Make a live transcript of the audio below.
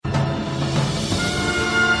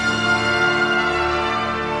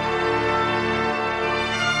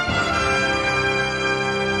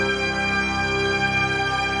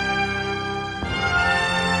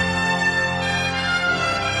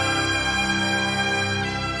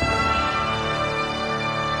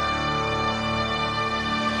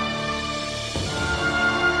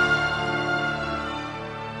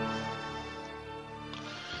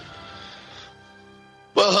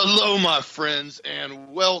Well, hello, my friends,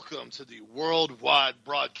 and welcome to the worldwide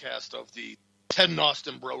broadcast of the Ted and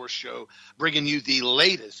Austin Broer Show, bringing you the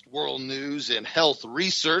latest world news and health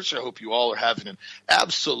research. I hope you all are having an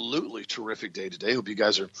absolutely terrific day today. Hope you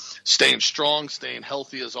guys are staying strong, staying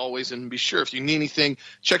healthy as always, and be sure if you need anything,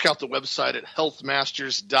 check out the website at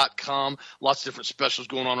healthmasters.com. Lots of different specials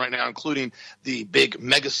going on right now, including the big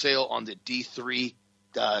mega sale on the D3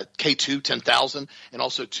 K2 10,000, and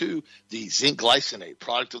also the zinc glycinate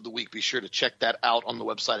product of the week. Be sure to check that out on the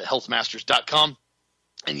website at healthmasters.com.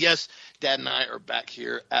 And yes, Dad and I are back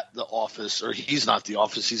here at the office, or he's not the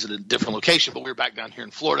office, he's at a different location, but we're back down here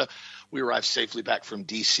in Florida. We arrived safely back from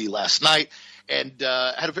D.C. last night and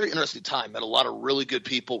had a very interesting time. Met a lot of really good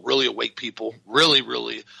people, really awake people, really,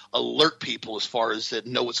 really alert people as far as that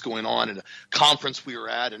know what's going on in a conference we were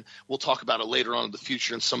at. And we'll talk about it later on in the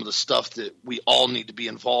future and some of the stuff that we all need to be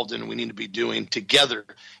involved in and we need to be doing together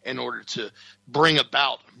in order to bring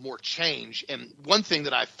about more change. And one thing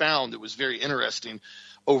that I found that was very interesting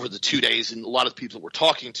over the 2 days, and a lot of the people that we're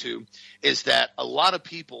talking to, is that a lot of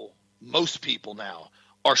people, most people now,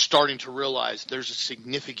 are starting to realize there's a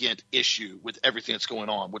significant issue with everything that's going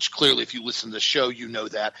on, which clearly if you listen to the show, you know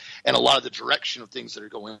that, and a lot of the direction of things that are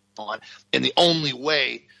going on. And the only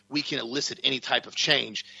way we can elicit any type of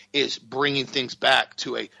change is bringing things back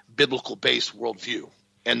to a biblical-based worldview.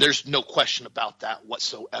 And there's no question about that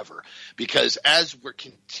whatsoever, because as we're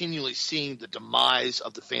continually seeing the demise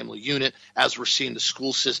of the family unit, as we're seeing the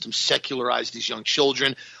school system secularize these young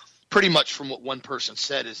children, pretty much from what one person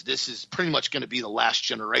said is this is pretty much going to be the last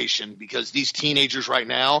generation, because these teenagers right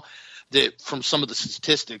now, that from some of the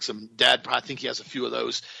statistics, and Dad, I think he has a few of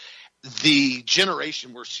those, the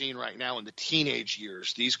generation we're seeing right now in the teenage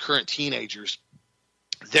years, these current teenagers,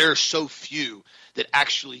 there are so few that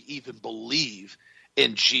actually even believe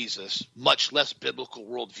in Jesus, much less biblical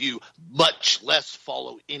worldview, much less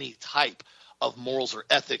follow any type of morals or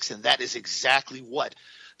ethics. And that is exactly what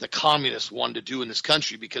the communists wanted to do in this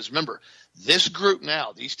country. Because remember, this group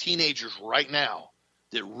now, these teenagers right now,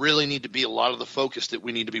 that really need to be a lot of the focus that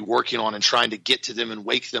we need to be working on and trying to get to them and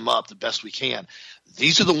wake them up the best we can.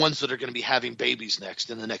 These are the ones that are going to be having babies next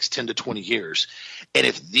in the next 10 to 20 years. And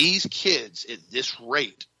if these kids at this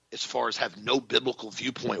rate, as far as have no biblical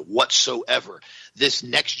viewpoint whatsoever, this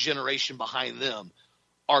next generation behind them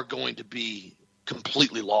are going to be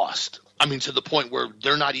completely lost. I mean, to the point where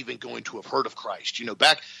they're not even going to have heard of Christ. You know,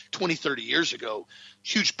 back 20, 30 years ago,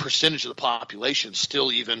 huge percentage of the population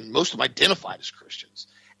still even, most of them identified as Christians.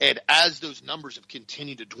 And as those numbers have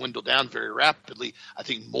continued to dwindle down very rapidly, I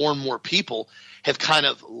think more and more people have kind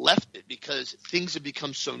of left it because things have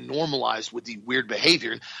become so normalized with the weird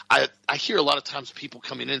behavior. And I hear a lot of times people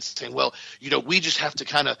coming in saying, well, you know, we just have to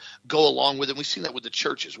kind of go along with it. And we've seen that with the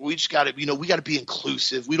churches. We just got to, you know, we got to be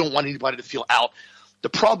inclusive. We don't want anybody to feel out. The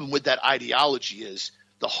problem with that ideology is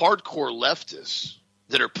the hardcore leftists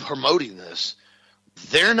that are promoting this,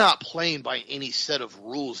 they're not playing by any set of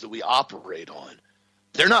rules that we operate on.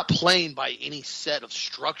 They're not playing by any set of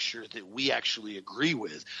structure that we actually agree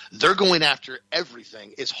with. They're going after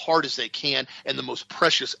everything as hard as they can and the most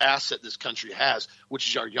precious asset this country has, which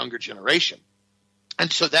is our younger generation.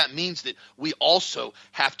 And so that means that we also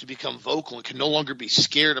have to become vocal and can no longer be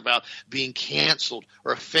scared about being canceled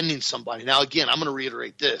or offending somebody. Now, again, I'm going to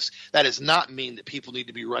reiterate this. That does not mean that people need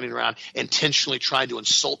to be running around intentionally trying to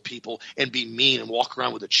insult people and be mean and walk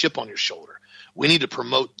around with a chip on your shoulder. We need to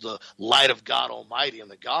promote the light of God Almighty and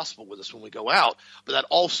the gospel with us when we go out. But that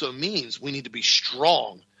also means we need to be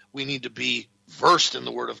strong. We need to be versed in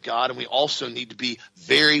the Word of God, and we also need to be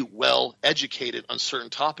very well educated on certain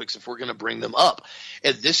topics if we're going to bring them up.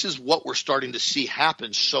 And this is what we're starting to see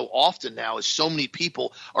happen so often now, is so many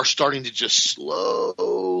people are starting to just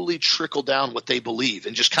slowly trickle down what they believe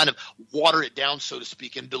and just kind of water it down, so to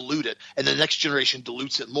speak, and dilute it. And the next generation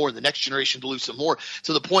dilutes it more, and the next generation dilutes it more,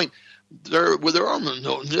 to the point there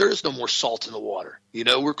is no more salt in the water. You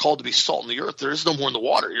know, we're called to be salt in the earth. There is no more in the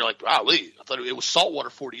water. You're like, wow, I thought it was salt water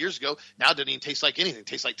 40 years ago. Now it doesn't even taste like anything. It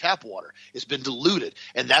tastes like tap water. It's been diluted.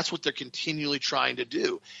 And that's what they're continually trying to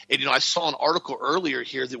do. And, you know, I saw an article earlier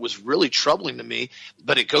here that was really troubling to me,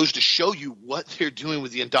 but it goes to show you what they're doing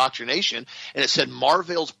with the indoctrination. And it said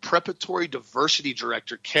Marvell's preparatory diversity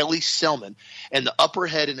director, Kelly Selman, and the upper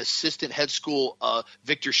head and assistant head school,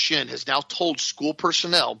 Victor Shin, has now told school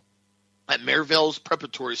personnel at Marvell's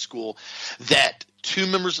preparatory school that two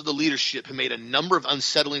members of the leadership have made a number of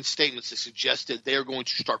unsettling statements that suggested they are going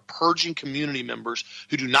to start purging community members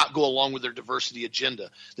who do not go along with their diversity agenda.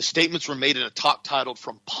 The statements were made in a talk titled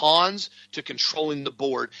From Pawns to Controlling the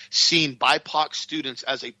Board, seeing BIPOC students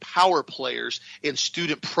as a power players in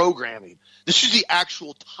student programming. This is the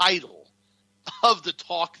actual title of the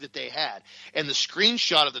talk that they had. And the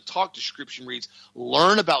screenshot of the talk description reads,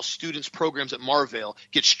 learn about students' programs at Marvale,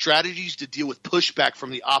 get strategies to deal with pushback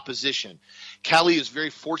from the opposition. Callie is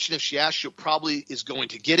very fortunate. If she asks, she probably is going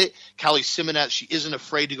to get it. Callie Simonat, she isn't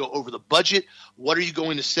afraid to go over the budget. What are you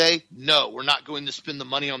going to say? No, we're not going to spend the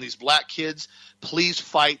money on these black kids. Please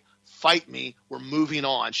fight me. We're moving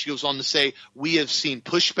on. She goes on to say, we have seen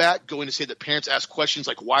pushback, going to say that parents ask questions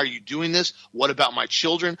like, why are you doing this? What about my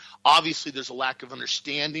children? Obviously, there's a lack of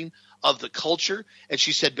understanding of the culture. And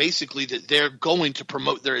she said basically that they're going to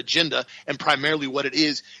promote their agenda, and primarily what it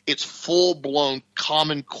is, it's full-blown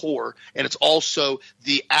Common Core, and it's also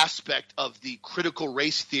the aspect of the critical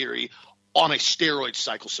race theory on a steroid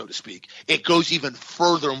cycle, so to speak. It goes even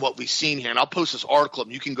further than what we've seen here. And I'll post this article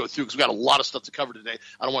and you can go through because we've got a lot of stuff to cover today.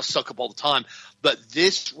 I don't want to suck up all the time. But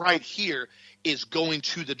this right here is going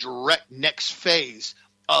to the direct next phase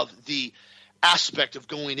of the aspect of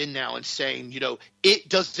going in now and saying, it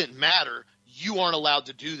doesn't matter. You aren't allowed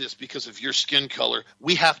to do this because of your skin color.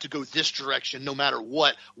 We have to go this direction no matter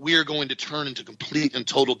what. We are going to turn into complete and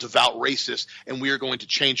total devout racists, and we are going to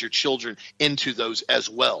change your children into those as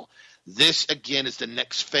well. This, again, is the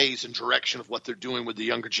next phase and direction of what they're doing with the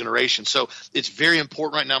younger generation. So it's very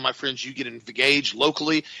important right now, my friends, you get engaged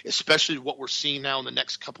locally, especially what we're seeing now in the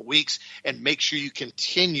next couple of weeks, and make sure you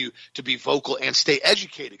continue to be vocal and stay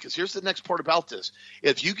educated. Because here's the next part about this.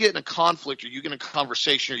 If you get in a conflict or you get in a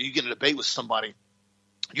conversation or you get in a debate with somebody,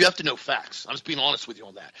 you have to know facts. I'm just being honest with you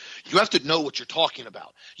on that. You have to know what you're talking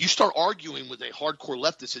about. You start arguing with a hardcore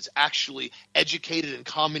leftist that's actually educated in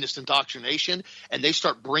communist indoctrination, and they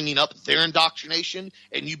start bringing up their indoctrination,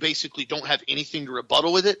 and you basically don't have anything to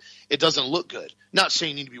rebuttal with it. It doesn't look good. Not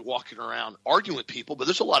saying you need to be walking around arguing with people, but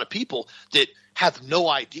there's a lot of people that have no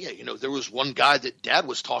idea. There was one guy that Dad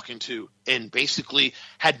was talking to and basically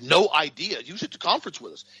had no idea. He was at the conference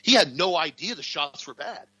with us. He had no idea the shots were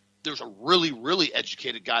bad. There's a really, really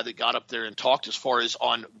educated guy that got up there and talked as far as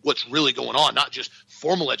on what's really going on, not just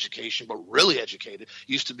formal education, but really educated.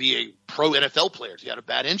 He used to be a pro NFL player. He had a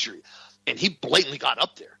bad injury, and he blatantly got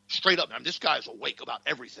up there straight up. This guy is awake about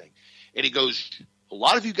everything. And he goes, a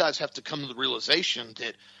lot of you guys have to come to the realization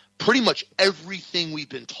that pretty much everything we've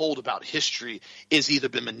been told about history is either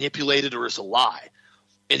been manipulated or is a lie.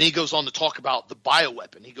 And he goes on to talk about the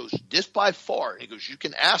bioweapon. He goes, this by far, and he goes, you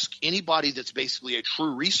can ask anybody that's basically a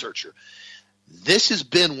true researcher. This has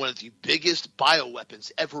been one of the biggest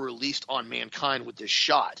bioweapons ever released on mankind with this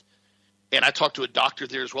shot. And I talked to a doctor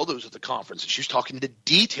there as well that was at the conference, and she was talking in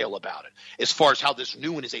detail about it as far as how this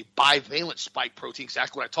new one is a bivalent spike protein,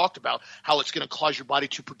 exactly what I talked about, how it's going to cause your body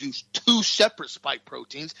to produce two separate spike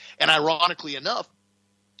proteins. And ironically enough,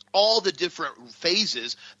 all the different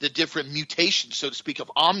phases, the different mutations, so to speak,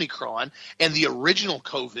 of Omicron and the original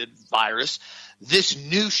COVID virus, this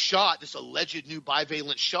new shot, this alleged new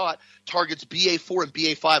bivalent shot, targets BA4 and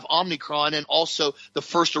BA5 Omicron and also the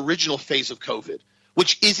first original phase of COVID,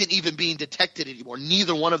 which isn't even being detected anymore.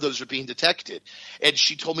 Neither one of those are being detected. And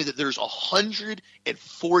she told me that there's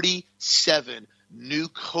 147 new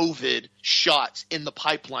COVID shots in the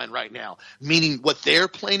pipeline right now, meaning what they're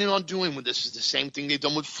planning on doing with this is the same thing they've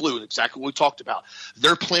done with flu, exactly what we talked about.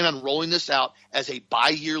 They're planning on rolling this out as a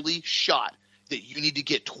bi-yearly shot that you need to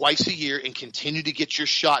get twice a year and continue to get your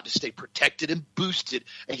shot to stay protected and boosted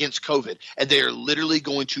against COVID. And they are literally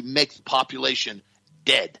going to make the population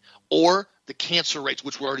dead, or the cancer rates,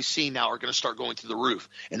 which we're already seeing now, are going to start going through the roof.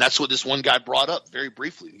 And that's what this one guy brought up very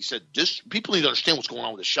briefly. He said, people need to understand what's going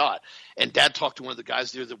on with the shot. And Dad talked to one of the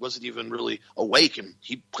guys there that wasn't even really awake, and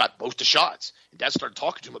he got both the shots. And Dad started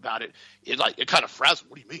talking to him about it. It kind of frazzled.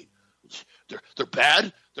 What do you mean? They're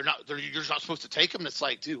bad? You're not supposed to take them? And it's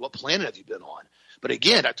like, dude, what planet have you been on? But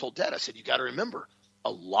again, I told Dad, I said, you got to remember,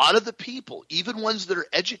 a lot of the people, even ones that are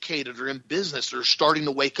educated or in business, are starting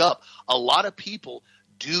to wake up. A lot of people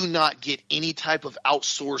do not get any type of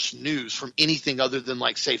outsourced news from anything other than,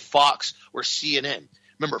 like, say, Fox or CNN.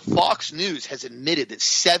 Remember, Fox News has admitted that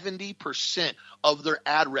 70% of their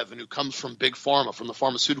ad revenue comes from Big Pharma, from the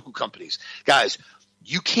pharmaceutical companies. Guys,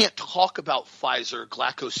 you can't talk about Pfizer,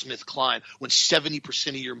 GlaxoSmithKline when 70%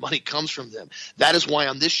 of your money comes from them. That is why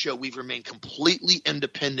on this show we've remained completely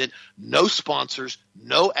independent, no sponsors,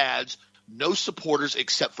 no ads, no supporters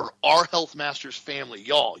except for our Health Masters family,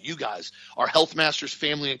 y'all, you guys, our Health Masters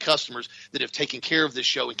family and customers that have taken care of this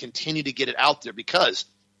show and continue to get it out there, because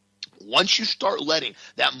once you start letting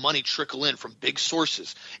that money trickle in from big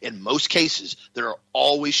sources, in most cases, there are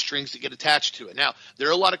always strings that get attached to it. Now, there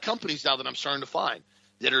are a lot of companies now that I'm starting to find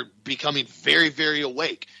that are becoming very, very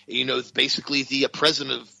awake. Basically the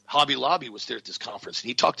president of Hobby Lobby was there at this conference, and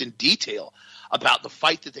he talked in detail about the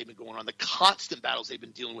fight that they've been going on, the constant battles they've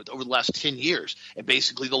been dealing with over the last 10 years, and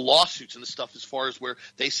basically the lawsuits and the stuff as far as where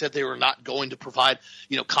they said they were not going to provide,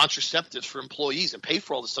 contraceptives for employees and pay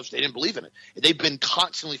for all this stuff. So they didn't believe in it. And they've been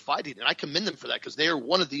constantly fighting, and I commend them for that because they are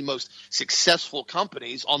one of the most successful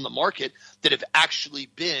companies on the market that have actually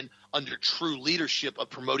been under true leadership of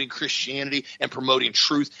promoting Christianity and promoting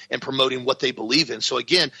truth and promoting what they believe in. So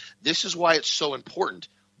again, this is why it's so important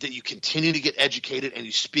that you continue to get educated and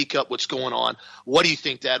you speak up what's going on. What do you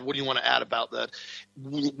think, Dad? What do you want to add about that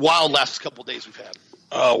wild last couple of days we've had?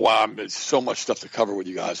 Oh, wow. There's so much stuff to cover with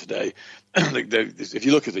you guys today. If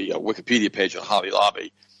you look at the Wikipedia page on Hobby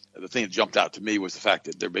Lobby, the thing that jumped out to me was the fact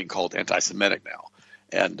that they're being called anti-Semitic now.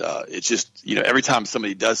 And it's just, every time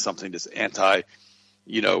somebody does something that's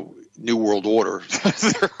New World Order,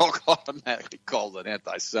 they're all automatically called an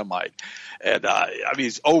anti-Semite. And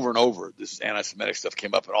it's over and over. This anti-Semitic stuff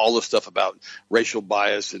came up, and all the stuff about racial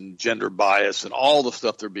bias and gender bias and all the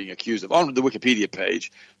stuff they're being accused of on the Wikipedia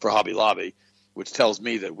page for Hobby Lobby, which tells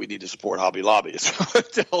me that we need to support Hobby Lobby. So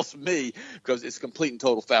it tells me, because it's complete and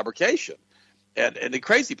total fabrication. And the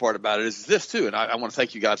crazy part about it is this, too, and I want to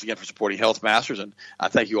thank you guys again for supporting Health Masters, and I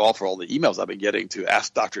thank you all for all the emails I've been getting to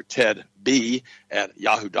Ask Dr. Ted B at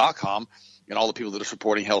yahoo.com and all the people that are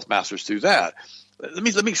supporting Health Masters through that. Let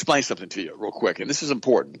me explain something to you real quick, and this is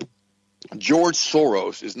important. George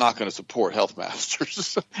Soros is not going to support Health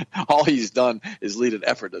Masters. All he's done is lead an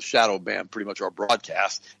effort to shadow ban pretty much our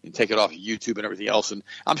broadcast and take it off of YouTube and everything else. And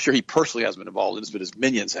I'm sure he personally hasn't been involved in this, but his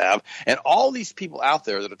minions have. And all these people out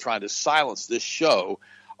there that are trying to silence this show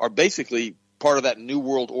are basically part of that New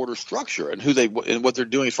World Order structure and what they're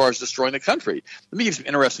doing as far as destroying the country. Let me give you some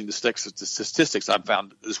interesting statistics I've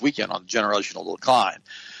found this weekend on generational decline.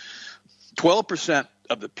 12%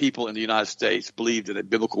 of the people in the United States believed in a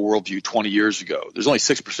biblical worldview 20 years ago. There's only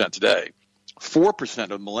 6% today.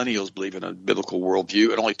 4% of millennials believe in a biblical worldview,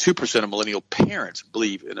 and only 2% of millennial parents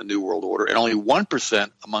believe in a new world order, and only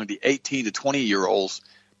 1% among the 18 to 20-year-olds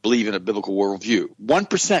believe in a biblical worldview.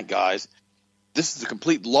 1%, guys. This is the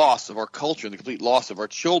complete loss of our culture and the complete loss of our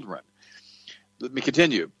children. Let me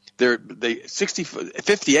continue.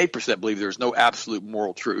 58% believe there is no absolute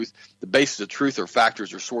moral truth. The basis of truth are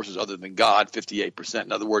factors or sources other than God, 58%.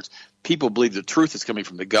 In other words, people believe the truth is coming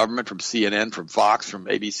from the government, from CNN, from Fox, from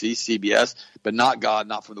ABC, CBS, but not God,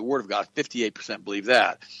 not from the Word of God. 58% believe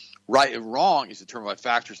that. Right and wrong is determined by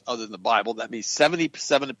factors other than the Bible. That means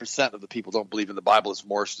 77% of the people don't believe in the Bible as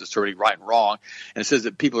more determining right and wrong. And it says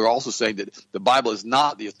that people are also saying that the Bible is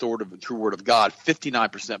not the authoritative and true word of God.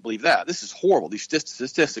 59% believe that. This is horrible. These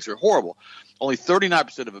statistics are horrible. Only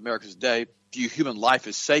 39% of Americans today view human life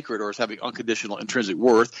as sacred or as having unconditional intrinsic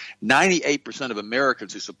worth. 98% of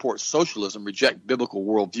Americans who support socialism reject biblical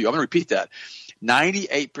worldview. I'm going to repeat that.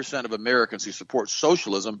 98% of Americans who support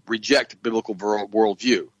socialism reject biblical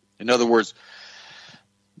worldview. In other words,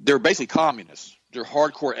 they're basically communists. They're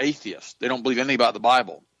hardcore atheists. They don't believe anything about the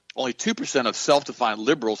Bible. Only 2% of self-defined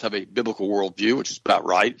liberals have a biblical worldview, which is about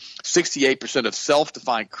right. 68% of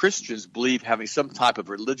self-defined Christians believe having some type of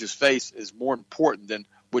religious faith is more important than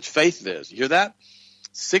which faith it is. You hear that?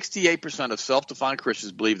 68% of self-defined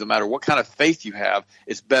Christians believe no matter what kind of faith you have,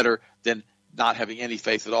 it's better than not having any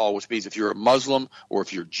faith at all, which means if you're a Muslim or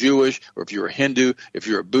if you're Jewish or if you're a Hindu, if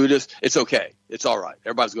you're a Buddhist, it's okay. It's all right.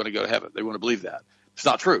 Everybody's going to go to heaven. They want to believe that. It's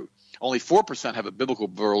not true. Only 4% have a biblical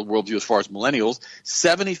worldview as far as millennials.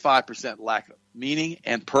 75% lack meaning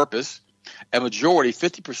and purpose. A majority,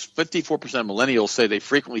 54% of millennials say they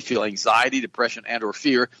frequently feel anxiety, depression, and or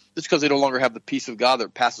fear. That's because they no longer have the peace of God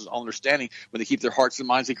that passes all understanding when they keep their hearts and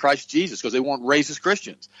minds in Christ Jesus, because they weren't raised as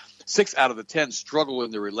Christians. 6 out of the 10 struggle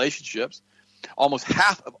in their relationships. Almost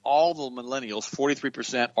half of all the millennials,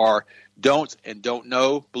 43%, are don't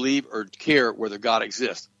know, believe, or care whether God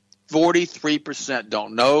exists. 43%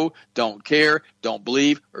 don't know, don't care, don't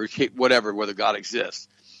believe, or whatever, whether God exists.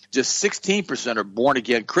 Just 16% are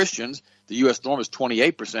born-again Christians. The U.S. norm is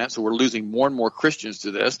 28%, so we're losing more and more Christians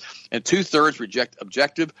to this. And 2/3 reject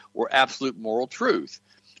objective or absolute moral truth.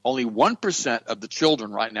 Only 1% of the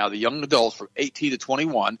children right now, the young adults from 18 to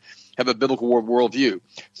 21, have a biblical worldview.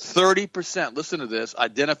 30%, listen to this,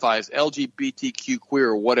 identify as LGBTQ, queer,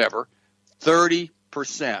 or whatever. 30%,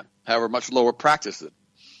 however, much lower, practice it.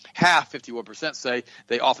 Half, 51%, say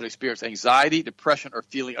they often experience anxiety, depression, or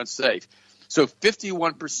feeling unsafe. So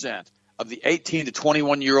 51% of the 18 to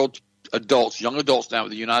 21-year-old adults, young adults now in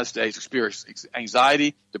the United States, experience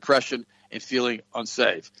anxiety, depression, and feeling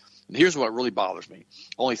unsafe. And here's what really bothers me.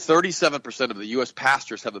 Only 37% of the U.S.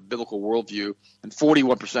 pastors have a biblical worldview, and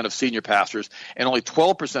 41% of senior pastors, and only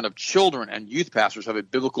 12% of children and youth pastors have a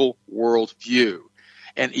biblical worldview.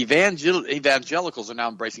 And evangelicals are now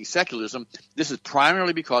embracing secularism. This is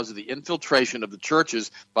primarily because of the infiltration of the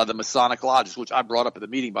churches by the Masonic lodges, which I brought up at the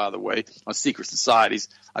meeting, by the way, on secret societies.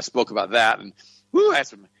 I spoke about that, and I had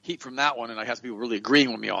some heat from that one, and I had some people really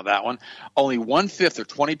agreeing with me on that one. Only 1/5 or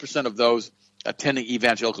 20% of those attending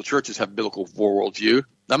evangelical churches have biblical worldview. I'm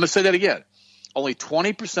going to say that again. Only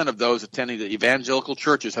 20% of those attending the evangelical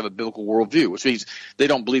churches have a biblical worldview, which means they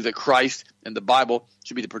don't believe that Christ and the Bible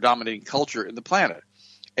should be the predominating culture in the planet.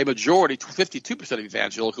 A majority, 52% of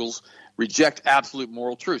evangelicals, reject absolute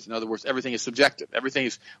moral truth. In other words, everything is subjective. Everything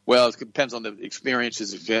is, well, it depends on the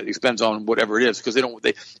experiences. It depends on whatever it is. Because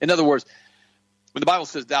in other words, when the Bible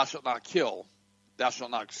says, thou shalt not kill, thou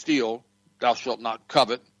shalt not steal, thou shalt not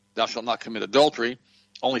covet, thou shalt not commit adultery,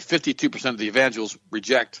 only 52% of the evangelists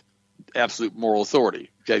reject absolute moral authority.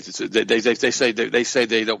 Okay, they say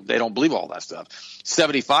they don't believe all that stuff.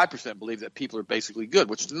 75% believe that people are basically good,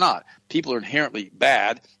 which they're not. People are inherently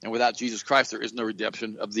bad, and without Jesus Christ, there is no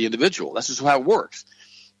redemption of the individual. That's just how it works.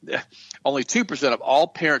 Only 2% of all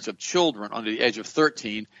parents of children under the age of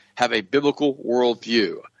 13 have a biblical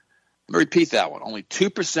worldview. Let me repeat that one. Only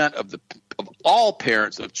 2% of all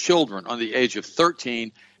parents of children under the age of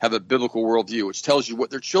 13 have a biblical worldview, which tells you what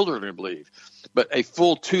their children are going to believe. But a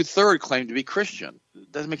full 2/3 claim to be Christian.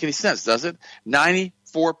 It doesn't make any sense, does it?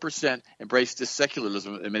 94% embrace this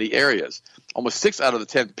secularism in many areas. Almost 6 out of the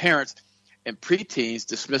 10 parents and preteens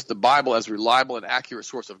dismiss the Bible as a reliable and accurate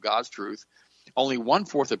source of God's truth. Only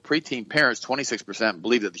 1/4 of preteen parents, 26%,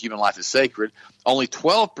 believe that the human life is sacred. Only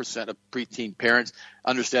 12% of preteen parents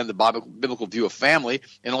understand the biblical view of family,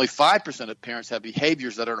 and only 5% of parents have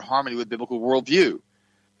behaviors that are in harmony with biblical worldview.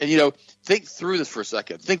 And, think through this for a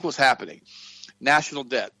second. Think what's happening. National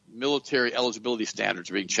debt, military eligibility standards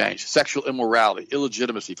are being changed, sexual immorality,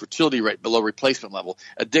 illegitimacy, fertility rate below replacement level,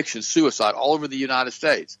 addiction, suicide, all over the United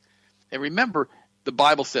States. And remember, the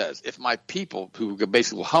Bible says, if my people who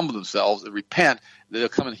basically will humble themselves and repent, they'll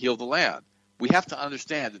come and heal the land. We have to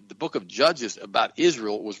understand that the book of Judges about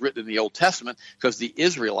Israel was written in the Old Testament because the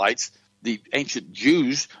Israelites, the ancient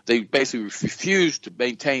Jews, they basically refused to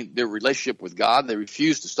maintain their relationship with God. They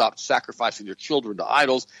refused to stop sacrificing their children to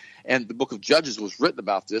idols. And the book of Judges was written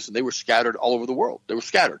about this, and they were scattered all over the world. They were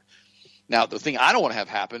scattered. Now, the thing I don't want to have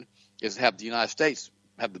happen is have the United States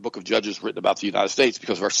have the book of Judges written about the United States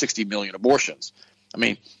because of our 60 million abortions. I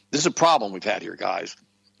mean, this is a problem we've had here, guys.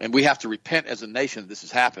 And we have to repent as a nation that this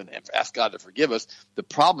has happened and ask God to forgive us. The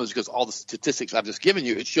problem is because all the statistics I've just given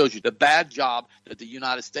you, it shows you the bad job that the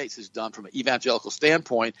United States has done from an evangelical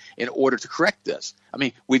standpoint in order to correct this. I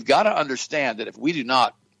mean, we've got to understand that if we do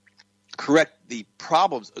not correct the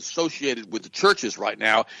problems associated with the churches right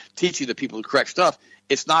now, teaching the people the correct stuff,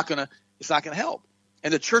 it's not going to help.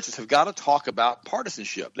 And the churches have got to talk about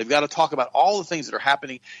partisanship. They've got to talk about all the things that are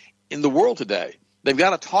happening in the world today. They've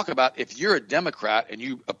got to talk about if you're a Democrat and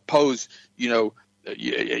you oppose, and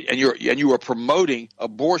you are promoting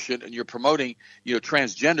abortion and you're promoting,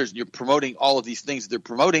 transgenders and you're promoting all of these things that they're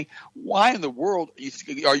promoting, why in the world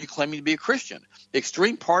are you claiming to be a Christian?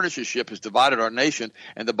 Extreme partisanship has divided our nation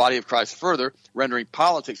and the body of Christ further, rendering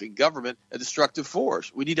politics and government a destructive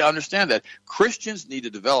force. We need to understand that Christians need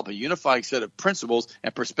to develop a unifying set of principles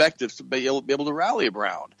and perspectives to be able to rally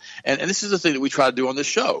around. And this is the thing that we try to do on this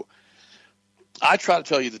show. I try to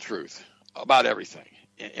tell you the truth about everything.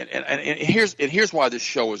 And here's why this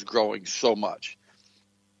show is growing so much.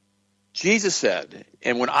 Jesus said,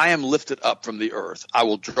 and when I am lifted up from the earth, I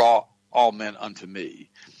will draw all men unto me.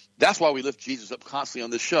 That's why we lift Jesus up constantly on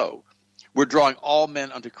this show. We're drawing all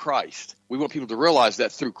men unto Christ. We want people to realize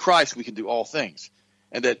that through Christ we can do all things,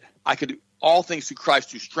 and that I can do all things through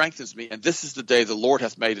Christ who strengthens me, and this is the day the Lord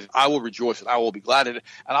hath made it. I will rejoice and I will be glad in it,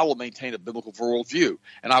 and I will maintain a biblical worldview.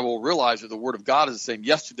 And I will realize that the word of God is the same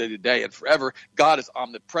yesterday, today, and forever. God is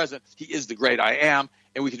omnipresent. He is the great I am,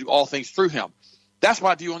 and we can do all things through him. That's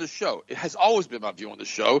my view on this show. It has always been my view on this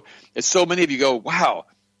show. And so many of you go, wow,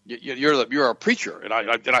 you're a preacher, and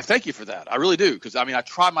I thank you for that. I really do, because I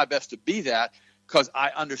try my best to be that, because I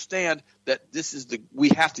understand that we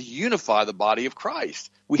have to unify the body of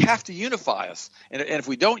Christ. We have to unify us. And if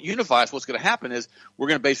we don't unify us, what's going to happen is we're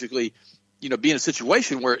going to basically, be in a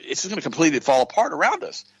situation where it's just going to completely fall apart around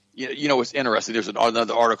us. It's interesting. There's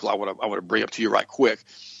another article I want to bring up to you right quick.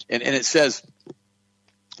 And it says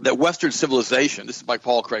that Western civilization, this is by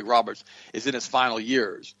Paul Craig Roberts, is in its final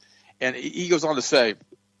years. And he goes on to say,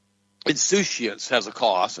 insouciance has a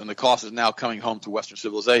cost, and the cost is now coming home to Western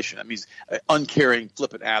civilization. That means an uncaring,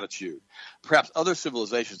 flippant attitude. Perhaps other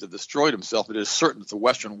civilizations have destroyed themselves, but it is certain that the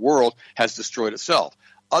Western world has destroyed itself.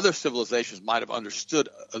 Other civilizations might have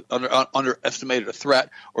underestimated a threat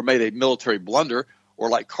or made a military blunder or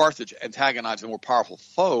like Carthage antagonize a more powerful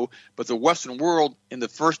foe, but the Western world is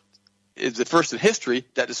the first in history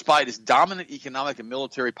that, despite its dominant economic and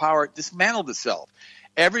military power, dismantled itself.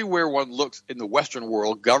 Everywhere one looks in the Western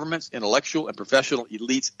world, governments, intellectual and professional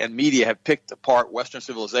elites, and media have picked apart Western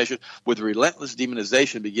civilization with relentless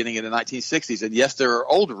demonization beginning in the 1960s. And yes, there are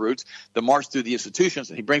older roots, the march through the institutions.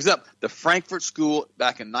 And he brings up the Frankfurt School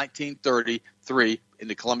back in 1933 in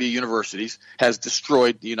the Columbia universities has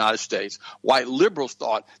destroyed the United States. White liberals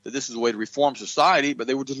thought that this is the way to reform society, but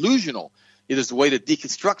they were delusional. It is the way to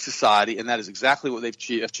deconstruct society, and that is exactly what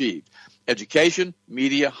they've achieved. Education,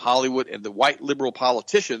 media, Hollywood, and the white liberal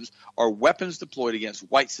politicians are weapons deployed against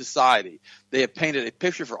white society. They have painted a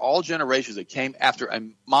picture for all generations that came after a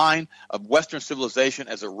mind of Western civilization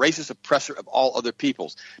as a racist oppressor of all other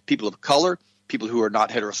peoples, people of color, people who are not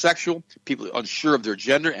heterosexual, people unsure of their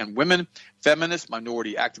gender, and women, feminists,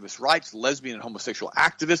 minority activist rights, lesbian and homosexual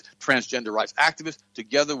activists, transgender rights activists,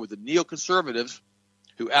 together with the neoconservatives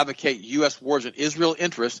who advocate U.S. wars and Israel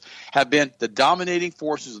interests, have been the dominating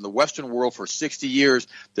forces in the Western world for 60 years.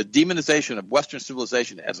 The demonization of Western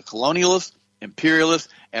civilization as a colonialist, imperialist,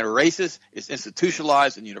 and racist is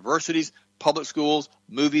institutionalized in universities, public schools,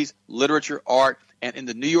 movies, literature, art, and in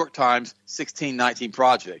the New York Times 1619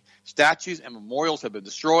 Project. Statues and memorials have been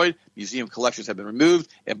destroyed, museum collections have been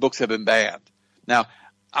removed, and books have been banned. Now,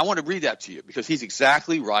 I want to read that to you because he's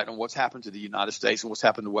exactly right on what's happened to the United States and what's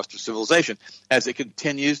happened to Western civilization as it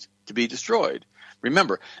continues to be destroyed.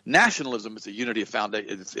 Remember, nationalism is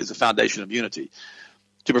a foundation of unity.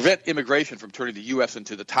 To prevent immigration from turning the U.S.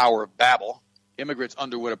 into the Tower of Babel, immigrants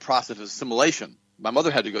underwent a process of assimilation. My mother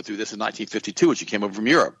had to go through this in 1952 when she came over from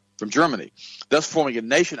Europe, from Germany, thus forming a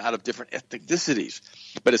nation out of different ethnicities.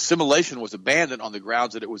 But assimilation was abandoned on the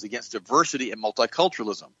grounds that it was against diversity and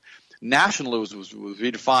multiculturalism. Nationalism was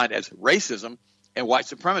redefined as racism and white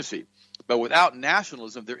supremacy. But without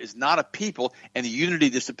nationalism, there is not a people, and the unity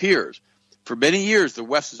disappears. For many years, the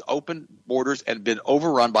West has opened borders and been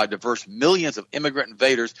overrun by diverse millions of immigrant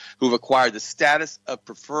invaders who have acquired the status of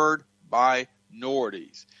preferred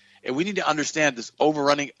minorities. And we need to understand this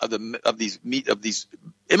overrunning of these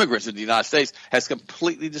immigrants in the United States has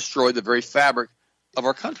completely destroyed the very fabric of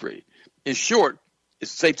our country. In short, it's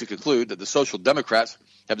safe to conclude that the social democrats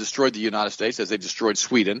have destroyed the United States as they destroyed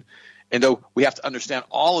Sweden. And though we have to understand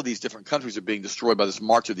all of these different countries are being destroyed by this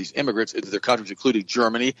march of these immigrants into their countries, including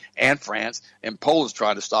Germany and France, and Poland's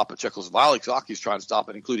trying to stop it, Czechoslovakia is trying to stop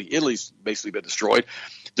it, including Italy's basically been destroyed.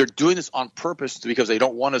 They're doing this on purpose because they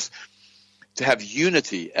don't want us to have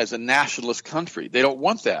unity as a nationalist country. They don't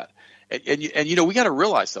want that. And you know, we got to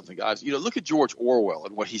realize something, guys. You know, look at George Orwell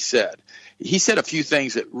and what he said. He said a few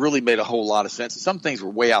things that really made a whole lot of sense. And some things were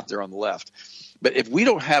way out there on the left. But if we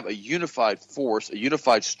don't have a unified force, a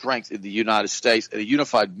unified strength in the United States, and a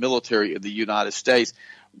unified military in the United States,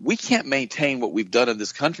 we can't maintain what we've done in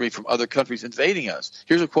this country from other countries invading us.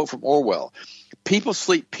 Here's a quote from Orwell. People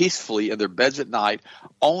sleep peacefully in their beds at night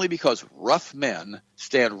only because rough men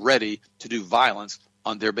stand ready to do violence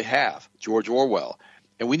on their behalf. George Orwell.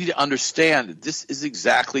 And we need to understand that this is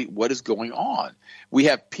exactly what is going on. We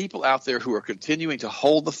have people out there who are continuing to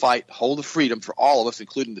hold the fight, hold the freedom for all of us,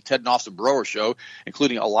 including the Ted Austin Broer Show,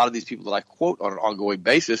 including a lot of these people that I quote on an ongoing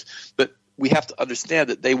basis. But we have to understand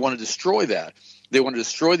that they want to destroy that. They want to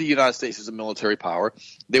destroy the United States as a military power.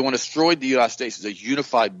 They want to destroy the United States as a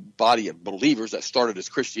unified body of believers that started as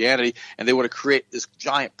Christianity. And they want to create this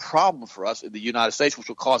giant problem for us in the United States, which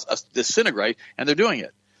will cause us to disintegrate. And they're doing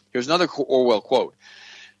it. Here's another Orwell quote.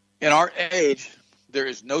 In our age, there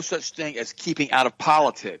is no such thing as keeping out of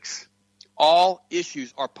politics. All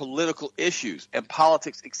issues are political issues, and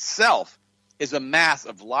politics itself is a mass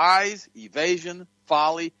of lies, evasion,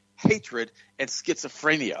 folly, hatred, and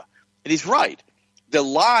schizophrenia. And he's right. The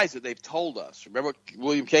lies that they've told us. Remember what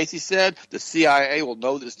William Casey said? The CIA will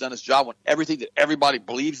know that it's done its job when everything that everybody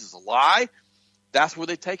believes is a lie. That's where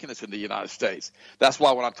they've taken us in the United States. That's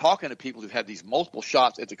why when I'm talking to people who've had these multiple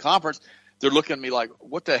shots at the conference, they're looking at me like,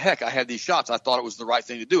 what the heck? I had these shots. I thought it was the right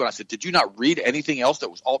thing to do. And I said, did you not read anything else that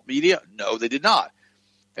was alt media? No, they did not.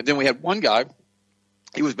 And then we had one guy.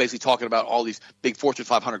 He was basically talking about all these big Fortune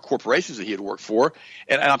 500 corporations that he had worked for.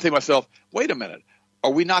 And I'm thinking to myself, wait a minute. Are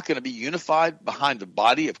we not going to be unified behind the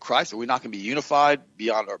body of Christ? Are we not going to be unified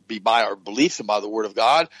by our beliefs and by the Word of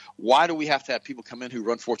God? Why do we have to have people come in who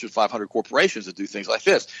run Fortune 500 corporations that do things like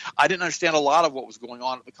this? I didn't understand a lot of what was going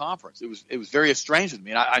on at the conference. It was very strange to me,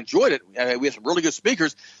 and I enjoyed it. We had some really good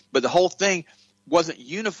speakers, but the whole thing wasn't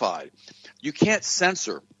unified. You can't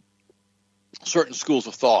censor certain schools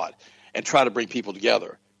of thought and try to bring people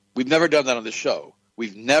together. We've never done that on this show.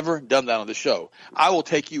 We've never done that on the show. I will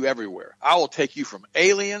take you everywhere. I will take you from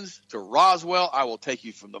aliens to Roswell. I will take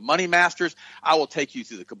you from the money masters. I will take you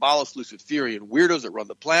to the Kabbalists, Luciferian weirdos that run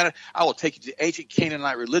the planet. I will take you to ancient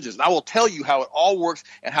Canaanite religions. And I will tell you how it all works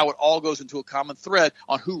and how it all goes into a common thread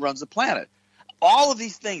on who runs the planet. All of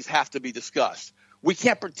these things have to be discussed. We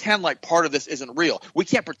can't pretend like part of this isn't real. We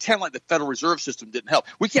can't pretend like the Federal Reserve System didn't help.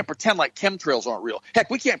 We can't pretend like chemtrails aren't real.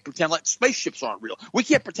 Heck, we can't pretend like spaceships aren't real. We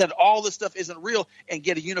can't pretend all this stuff isn't real and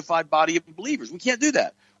get a unified body of believers. We can't do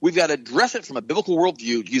that. We've got to address it from a biblical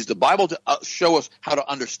worldview, use the Bible to show us how to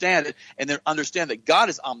understand it, and then understand that God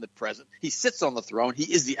is omnipresent. He sits on the throne. He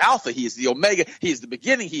is the Alpha. He is the Omega. He is the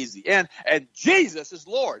beginning. He is the end. And Jesus is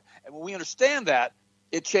Lord. And when we understand that,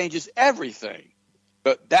 it changes everything.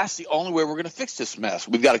 But that's the only way we're going to fix this mess.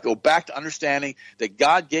 We've got to go back to understanding that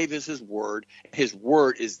God gave us his word. His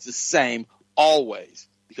word is the same always,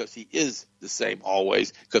 because he is the same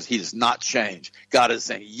always, because he does not change. God is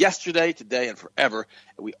saying yesterday, today, and forever,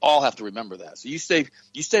 and we all have to remember that. So you stay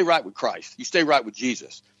right with Christ. You stay right with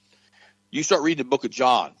Jesus. You start reading the book of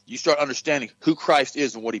John. You start understanding who Christ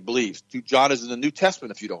is and what he believes. John is in the New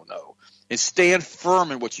Testament if you don't know. And stand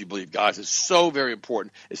firm in what you believe, guys. It's so very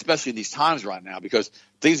important, especially in these times right now, because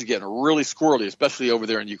things are getting really squirrely, especially over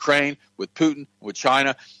there in Ukraine with Putin, with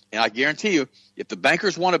China. And I guarantee you, if the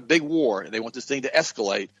bankers want a big war and they want this thing to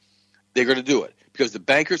escalate, they're going to do it, because the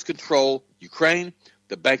bankers control Ukraine,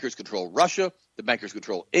 the bankers control Russia, the bankers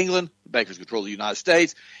control England, the bankers control the United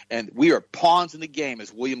States, and we are pawns in the game,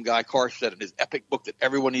 as William Guy Carr said in his epic book that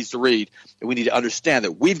everyone needs to read. And we need to understand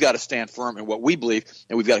that we've got to stand firm in what we believe,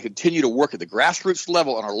 and we've got to continue to work at the grassroots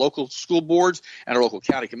level on our local school boards and our local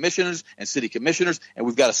county commissioners and city commissioners, and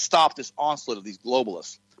we've got to stop this onslaught of these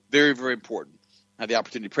globalists. Very, very important. I had the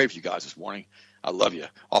opportunity to pray for you guys this morning. I love you.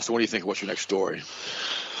 Also, what do you think? What's your next story?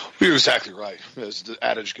 You're exactly right. As the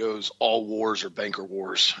adage goes, all wars are banker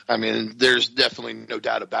wars. I mean, there's definitely no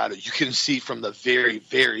doubt about it. You can see from the very,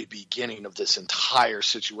 very beginning of this entire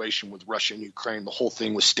situation with Russia and Ukraine, the whole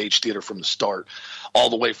thing was stage theater from the start,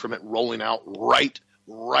 all the way from it rolling out right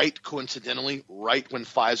coincidentally, right when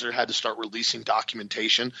Pfizer had to start releasing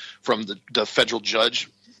documentation from the federal judge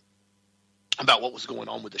about what was going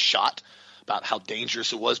on with the shot, about how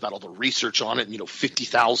dangerous it was, about all the research on it, and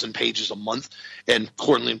 50,000 pages a month, and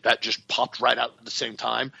accordingly that just popped right out at the same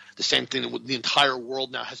time. The same thing with the entire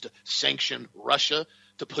world now has to sanction Russia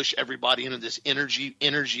to push everybody into this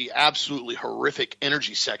energy, absolutely horrific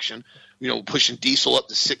energy section, pushing diesel up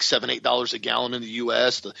to $6, $7, $8 a gallon in the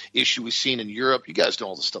U.S., the issue we've seen in Europe. You guys know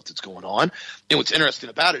all the stuff that's going on. And what's interesting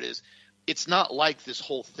about it is it's not like this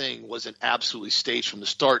whole thing wasn't absolutely staged from the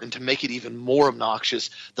start. And to make it even more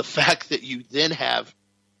obnoxious, the fact that you then have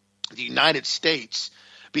the United States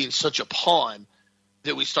being such a pawn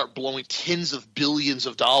that we start blowing tens of billions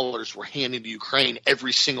of dollars we're handing to Ukraine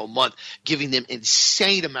every single month, giving them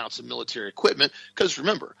insane amounts of military equipment. Because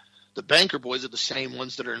remember, the banker boys are the same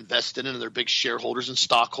ones that are invested in, and they're big shareholders and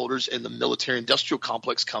stockholders in the military industrial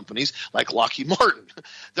complex companies like Lockheed Martin.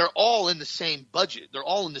 They're all in the same budget. They're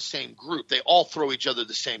all in the same group. They all throw each other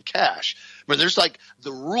the same cash. But there's like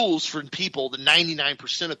the rules for people, the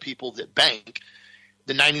 99% of people that bank,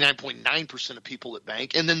 the 99.9% of people that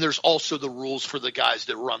bank, and then there's also the rules for the guys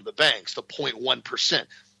that run the banks, the 0.1%.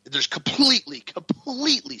 There's completely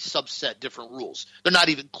subset different rules. They're not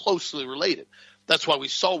even closely related. That's why we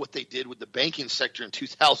saw what they did with the banking sector in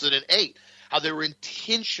 2008, how they were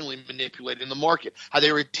intentionally manipulating the market, how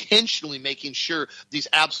they were intentionally making sure these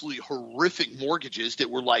absolutely horrific mortgages that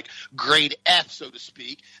were like grade F, so to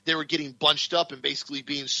speak, they were getting bunched up and basically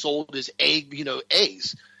being sold as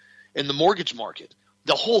A's in the mortgage market.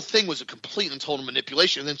 The whole thing was a complete and total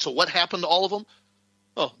manipulation. And then so what happened to all of them?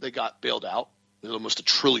 Oh, they got bailed out. Almost $1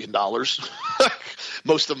 trillion.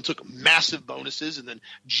 Most of them took massive bonuses and then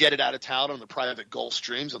jetted out of town on the private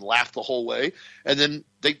Gulfstreams and laughed the whole way. And then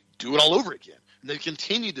they do it all over again. And they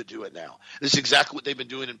continue to do it now. This is exactly what they've been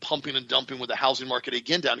doing and pumping and dumping with the housing market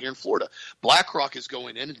again down here in Florida. BlackRock is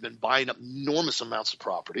going in and has been buying up enormous amounts of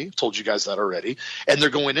property. I've told you guys that already. And they're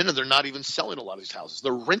going in and they're not even selling a lot of these houses.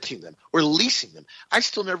 They're renting them or leasing them. I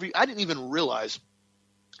didn't even realize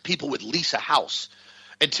people would lease a house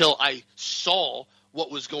until I saw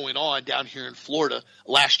what was going on down here in Florida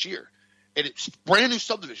last year. And it's brand new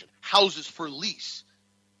subdivision, houses for lease.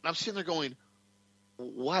 And I'm sitting there going,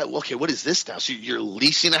 why? Okay, what is this now? So you're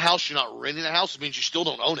leasing a house, you're not renting a house. It means you still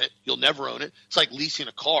don't own it. You'll never own it. It's like leasing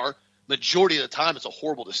a car. Majority of the time, it's a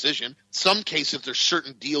horrible decision. Some cases, there's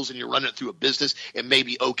certain deals and you're running it through a business, it may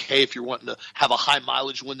be okay if you're wanting to have a high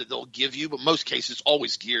mileage one that they'll give you. But most cases, it's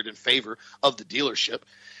always geared in favor of the dealership.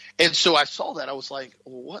 And so I saw that. I was like,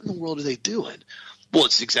 well, what in the world are they doing? Well,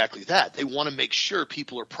 it's exactly that. They want to make sure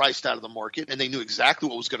people are priced out of the market, and they knew exactly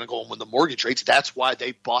what was going to go on with the mortgage rates. That's why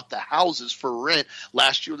they bought the houses for rent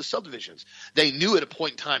last year with the subdivisions. They knew at a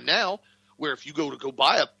point in time now where if you go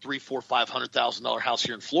buy a $300,000, $400,000, $500,000 house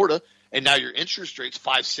here in Florida, and now your interest rate's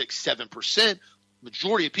 5%, 6%, 7%,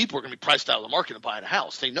 majority of people are going to be priced out of the market and buying a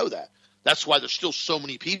house. They know that. That's why there's still so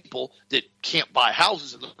many people that can't buy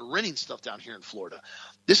houses and they're renting stuff down here in Florida.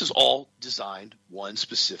 This is all designed one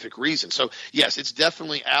specific reason. So, yes, it's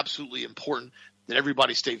definitely absolutely important that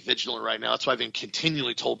everybody stay vigilant right now. That's why I've been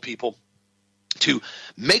continually told people to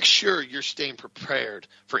make sure you're staying prepared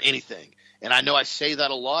for anything. And I know I say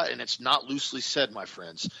that a lot, and it's not loosely said, my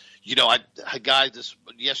friends. You know, a guy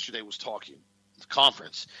yesterday was talking at the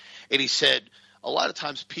conference, and he said a lot of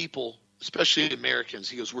times people, especially Americans,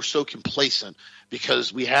 he goes, we're so complacent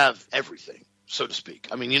because we have everything, so to speak.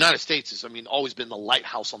 I mean, the United States has, always been the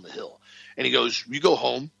lighthouse on the hill. And he goes, you go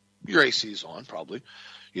home, your AC is on probably,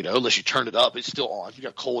 unless you turn it up, it's still on. You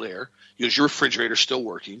got cold air. He goes, your refrigerator's still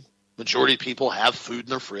working. Majority of people have food in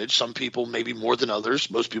their fridge. Some people maybe more than others.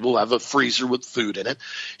 Most people have a freezer with food in it.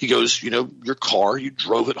 He goes, your car, you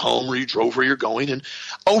drove it home or you drove where you're going. And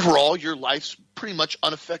overall, your life's pretty much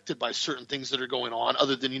unaffected by certain things that are going on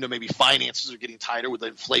other than, maybe finances are getting tighter with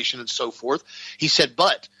inflation and so forth. He said,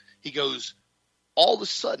 but he goes, all of a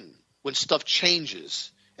sudden when stuff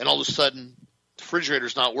changes and all of a sudden the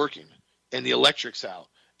refrigerator's not working and the electric's out,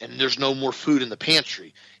 and there's no more food in the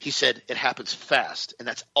pantry, he said it happens fast. And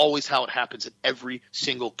that's always how it happens in every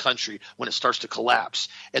single country when it starts to collapse.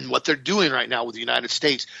 And what they're doing right now with the United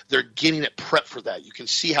States, they're getting it prepped for that. You can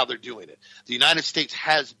see how they're doing it. The United States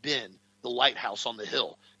has been the lighthouse on the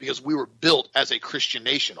hill because we were built as a Christian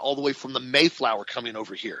nation all the way from the Mayflower coming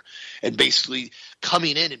over here and basically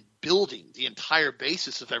coming in and building the entire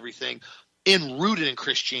basis of everything rooted in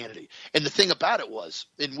Christianity. And the thing about it was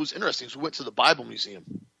interesting, is we went to the Bible Museum.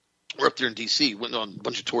 We're up there in D.C., went on a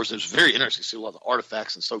bunch of tours, and it was very interesting to see a lot of the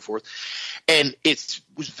artifacts and so forth. And it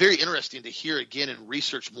was very interesting to hear again and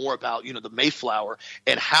research more about, the Mayflower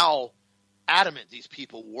and how adamant these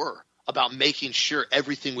people were about making sure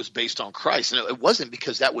everything was based on Christ. And it wasn't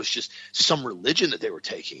because that was just some religion that they were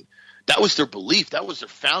taking. That was their belief. That was their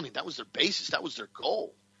founding. That was their basis. That was their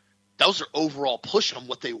goal. That was their overall push on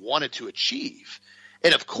what they wanted to achieve.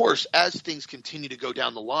 And, of course, as things continue to go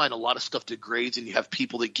down the line, a lot of stuff degrades and you have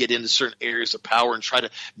people that get into certain areas of power and try to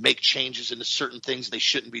make changes into certain things they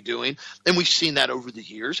shouldn't be doing. And we've seen that over the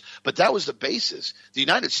years. But that was the basis. The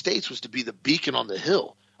United States was to be the beacon on the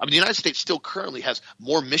hill. The United States still currently has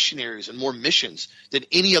more missionaries and more missions than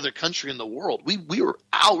any other country in the world. We're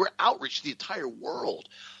outreach to the entire world.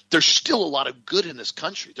 There's still a lot of good in this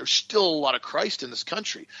country. There's still a lot of Christ in this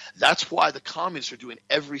country. That's why the communists are doing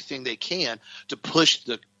everything they can to push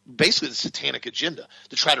basically the satanic agenda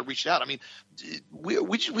to try to reach out.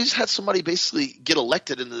 We just had somebody basically get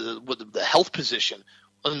elected in the health position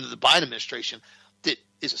under the Biden administration that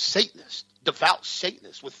is a Satanist, devout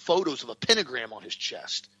Satanist with photos of a pentagram on his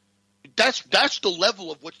chest. That's the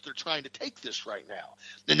level of which they're trying to take this right now.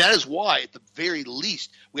 And that is why, at the very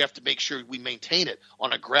least, we have to make sure we maintain it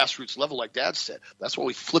on a grassroots level, like Dad said. That's why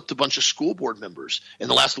we flipped a bunch of school board members in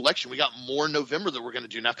the last election. We got more in November that we're going to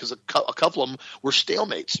do now because a couple of them were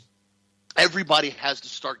stalemates. Everybody has to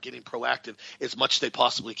start getting proactive as much as they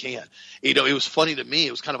possibly can. It was funny to me.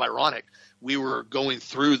 It was kind of ironic. We were going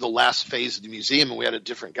through the last phase of the museum, and we had a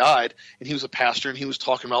different guide, and he was a pastor, and he was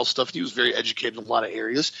talking about all this stuff, and he was very educated in a lot of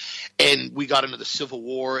areas. And we got into the Civil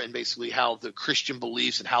War and basically how the Christian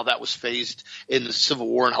beliefs and how that was phased in the Civil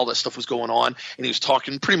War and how that stuff was going on. And he was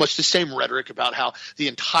talking pretty much the same rhetoric about how the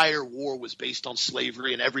entire war was based on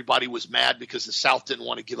slavery, and everybody was mad because the South didn't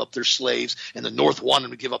want to give up their slaves, and the North wanted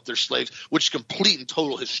to give up their slaves, which is complete and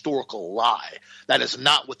total historical lie. That is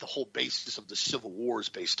not what the whole basis of the Civil War is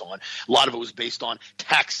based on. A lot of it was based on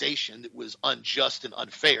taxation that was unjust and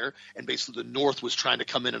unfair, and basically the North was trying to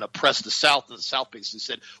come in and oppress the South, and the South basically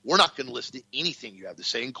said, we're not going to listen to anything you have to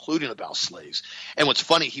say, including about slaves. And what's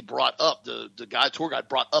funny, he brought up, the tour guide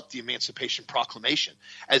brought up the Emancipation Proclamation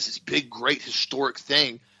as this big, great, historic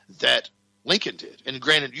thing that Lincoln did. And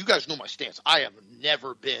granted, you guys know my stance. I have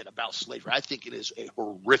never been about slavery. I think it is a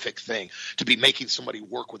horrific thing to be making somebody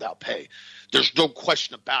work without pay. There's no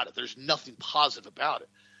question about it. There's nothing positive about it.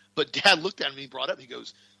 But Dad looked at me and he brought up, he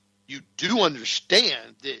goes, you do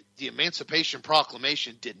understand that the Emancipation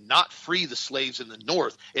Proclamation did not free the slaves in the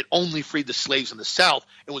North. It only freed the slaves in the South.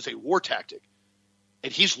 It was a war tactic.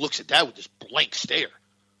 And he looks at Dad with this blank stare.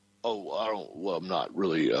 I'm not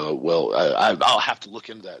really, I'll have to look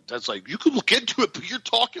into that. That's like, you could look into it, but you're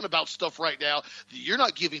talking about stuff right now that you're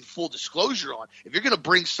not giving full disclosure on. If you're going to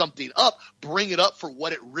bring something up, bring it up for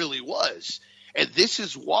what it really was. And this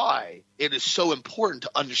is why it is so important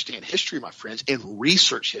to understand history, my friends, and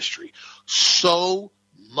research history. So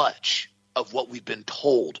much of what we've been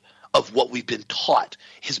told, of what we've been taught,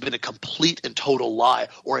 has been a complete and total lie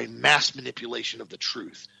or a mass manipulation of the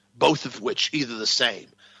truth, both of which either the same.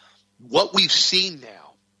 What we've seen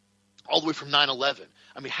now, all the way from 9/11,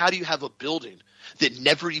 I mean, how do you have a building that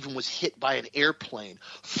never even was hit by an airplane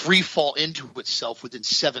free fall into itself within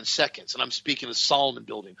 7 seconds? And I'm speaking of Solomon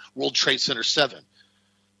Building, World Trade Center 7.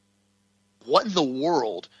 What in the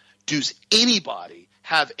world does anybody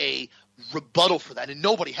have a rebuttal for that? And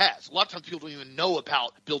nobody has. A lot of times people don't even know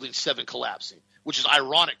about Building 7 collapsing, which is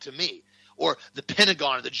ironic to me. Or the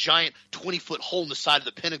Pentagon, the giant 20-foot hole in the side of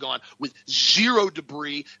the Pentagon with zero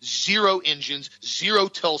debris, zero engines, zero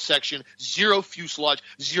tail section, zero fuselage,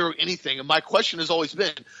 zero anything. And my question has always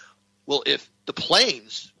been, well, if the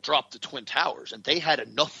planes dropped the Twin Towers and they had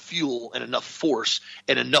enough fuel and enough force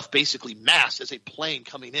and enough basically mass as a plane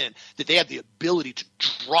coming in that they had the ability to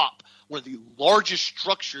drop one of the largest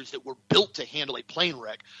structures that were built to handle a plane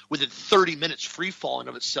wreck within 30 minutes free falling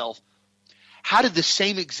of itself, how did the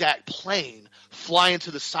same exact plane fly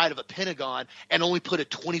into the side of a Pentagon and only put a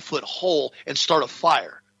 20-foot hole and start a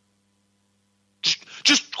fire?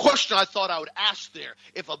 Just a question I thought I would ask there.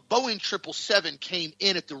 If a Boeing 777 came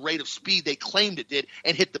in at the rate of speed they claimed it did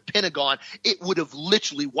and hit the Pentagon, it would have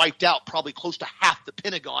literally wiped out probably close to half the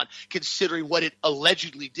Pentagon, considering what it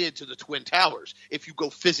allegedly did to the Twin Towers, if you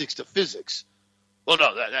go physics to physics. Well,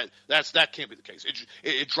 no, that can't be the case.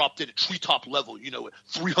 It dropped in at treetop level, at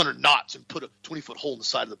 300 knots and put a 20-foot hole in the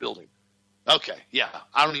side of the building. Okay, yeah,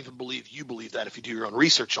 I don't even believe you believe that if you do your own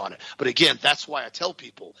research on it. But again, that's why I tell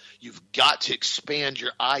people you've got to expand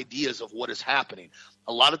your ideas of what is happening.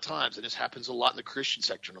 A lot of times, and this happens a lot in the Christian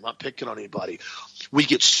sector, and I'm not picking on anybody, we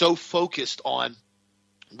get so focused on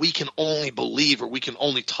we can only believe or we can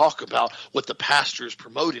only talk about what the pastor is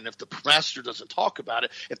promoting. If the pastor doesn't talk about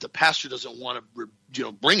it, if the pastor doesn't want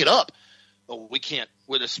to bring it up, well, we can't.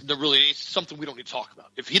 It's something we don't need to talk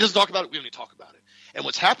about. If he doesn't talk about it, we don't need to talk about it. And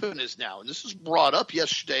what's happened is now, and this was brought up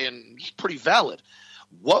yesterday and it's pretty valid,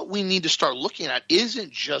 what we need to start looking at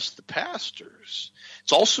isn't just the pastors.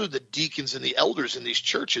 It's also the deacons and the elders in these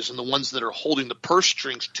churches and the ones that are holding the purse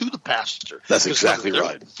strings to the pastor. That's exactly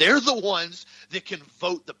right. They're the ones that can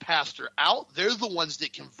vote the pastor out. They're the ones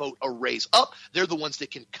that can vote a raise up. They're the ones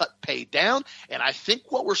that can cut pay down. And I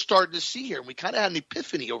think what we're starting to see here, and we kind of had an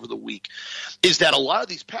epiphany over the week, is that a lot of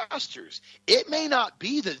these pastors, it may not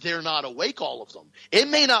be that they're not awake, all of them. It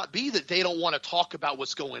may not be that they don't want to talk about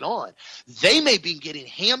what's going on. They may be getting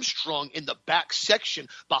hamstrung in the back section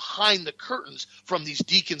behind the curtains from these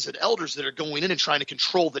deacons and elders that are going in and trying to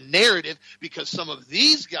control the narrative, because some of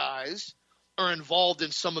these guys are involved in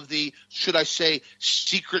some of the, should I say,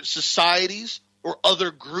 secret societies or other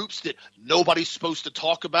groups that nobody's supposed to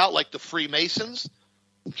talk about, like the Freemasons.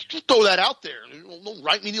 Just throw that out there. Don't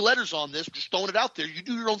write me any letters on this. Just throwing it out there. You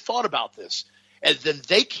do your own thought about this. And then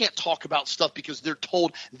they can't talk about stuff because they're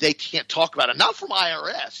told they can't talk about it. Not from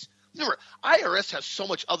IRS. Remember, IRS has so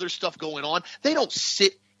much other stuff going on. They don't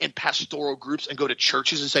sit in pastoral groups and go to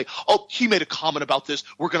churches and say, oh, he made a comment about this,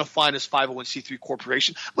 we're going to find his 501c3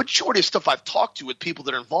 corporation. Majority of stuff I've talked to with people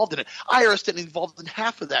that are involved in it, IRS didn't involved in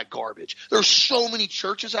half of that garbage. There are so many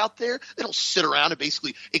churches out there, they don't sit around and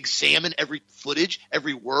basically examine every footage,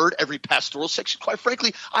 every word, every pastoral section. Quite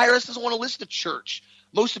frankly, IRS doesn't want to listen to church.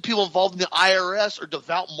 Most of the people involved in the IRS are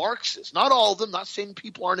devout Marxists. Not all of them, not saying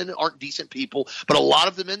people aren't in it, aren't decent people, but a lot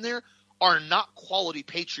of them in there are not quality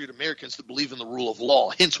patriot Americans that believe in the rule of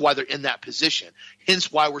law, hence why they're in that position,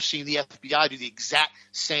 hence why we're seeing the FBI do the exact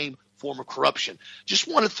same form of corruption. Just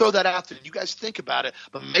want to throw that out there. You guys think about it,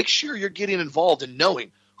 but make sure you're getting involved and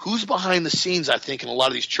knowing who's behind the scenes, I think, in a lot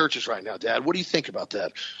of these churches right now. Dad, what do you think about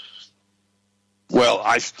that? Well,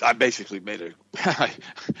 I basically made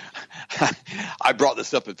I brought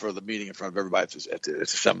this up for the meeting in front of everybody at a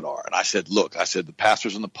seminar, and I said, look, the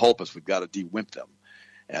pastors in the pulpits, we've got to de-wimp them.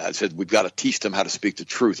 And I said, we've got to teach them how to speak the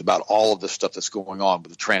truth about all of the stuff that's going on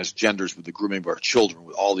with the transgenders, with the grooming of our children,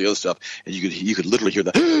 with all the other stuff. And you could literally hear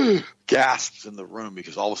the gasps in the room,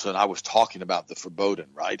 because all of a sudden I was talking about the foreboding,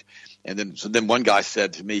 right? And then one guy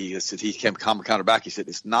said to me, he came counter back. He said,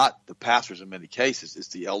 it's not the pastors in many cases, it's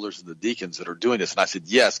the elders and the deacons that are doing this. And I said,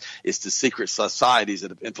 yes, it's the secret societies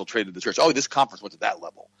that have infiltrated the church. Oh, this conference went to that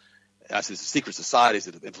level. I said, it's the secret societies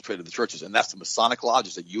that have infiltrated the churches, and that's the Masonic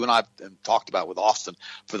lodges that you and I have talked about with Austin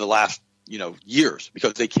for the last years,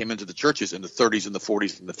 because they came into the churches in the 30s and the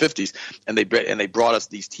 40s and the 50s, and they brought us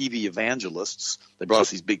these TV evangelists. They brought us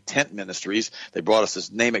these big tent ministries. They brought us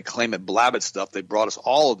this name it, claim it, blab it stuff. They brought us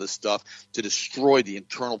all of this stuff to destroy the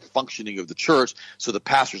internal functioning of the church. So the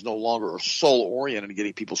pastors no longer are soul oriented in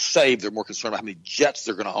getting people saved. They're more concerned about how many jets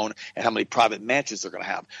they're going to own and how many private mansions they're going to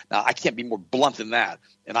have. Now, I can't be more blunt than that,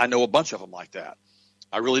 and I know a bunch of them like that.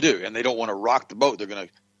 I really do, and they don't want to rock the boat. They're going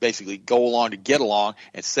to basically go along to get along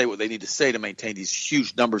and say what they need to say to maintain these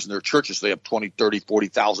huge numbers in their churches. So they have 20, 30,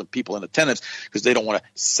 40,000 people in attendance because they don't want to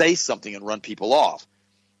say something and run people off.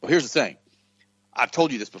 Well, here's the thing. I've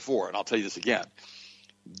told you this before, and I'll tell you this again.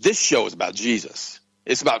 This show is about Jesus.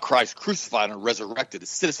 It's about Christ crucified and resurrected. It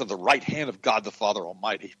sits at the right hand of God the Father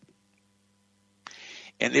Almighty.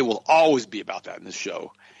 And it will always be about that in this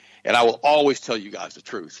show. And I will always tell you guys the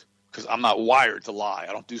truth because I'm not wired to lie.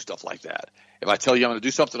 I don't do stuff like that. If I tell you I'm going to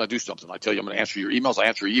do something, I do something. I tell you I'm going to answer your emails, I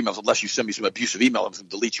answer your emails unless you send me some abusive email. I'm going to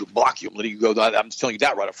delete you and block you. I'm letting you go. I'm just telling you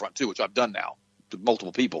that right up front too, which I've done now to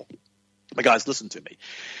multiple people. But guys, listen to me.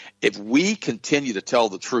 If we continue to tell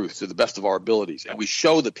the truth to the best of our abilities and we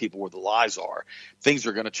show the people where the lies are, things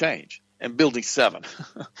are going to change. And Building 7,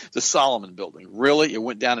 the Solomon Building, really? It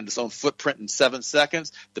went down in its own footprint in 7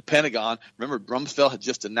 seconds. The Pentagon, remember Rumsfeld had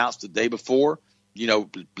just announced the day before, the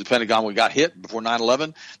Pentagon, when it got hit before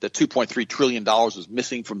 9/11, that $2.3 trillion was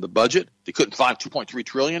missing from the budget. They couldn't find $2.3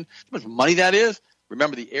 trillion. How much money that is?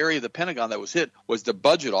 Remember, the area of the Pentagon that was hit was the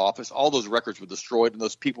budget office. All those records were destroyed, and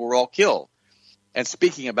those people were all killed. And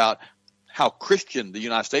speaking about how Christian the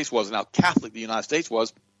United States was and how Catholic the United States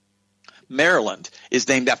was, Maryland is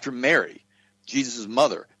named after Mary, Jesus'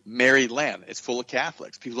 mother, Mary Land. It's full of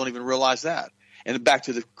Catholics. People don't even realize that. And then back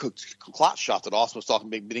to the clot shot that Austin was talking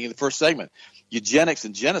about at the beginning of the first segment. Eugenics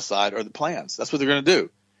and genocide are the plans. That's what they're going to do.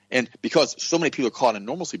 And because so many people are caught in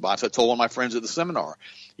normalcy bias, I told one of my friends at the seminar,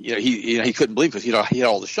 he couldn't believe because he had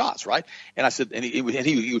all the shots, right? And I said, and he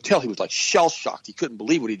would tell he was like shell shocked. He couldn't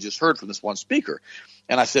believe what he just heard from this one speaker.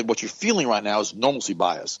 And I said, what you're feeling right now is normalcy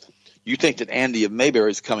bias. You think that Andy of Mayberry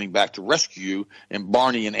is coming back to rescue you, and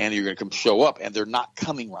Barney and Andy are going to come show up, and they're not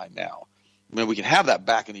coming right now. I mean, we can have that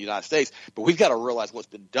back in the United States, but we've got to realize what's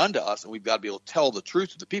been done to us, and we've got to be able to tell the truth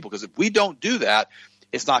to the people, because if we don't do that,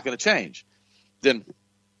 it's not going to change. Then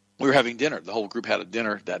we were having dinner. The whole group had a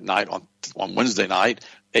dinner that night on Wednesday night.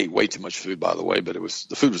 Ate way too much food, by the way, but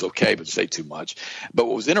the food was okay, but just ate too much. But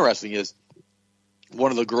what was interesting is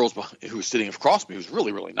one of the girls who was sitting across me, who was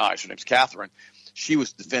really, really nice, her name's Catherine, she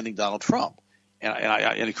was defending Donald Trump.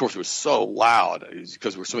 And of course, it was so loud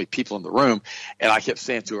because there were so many people in the room. And I kept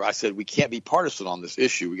saying to her, I said, we can't be partisan on this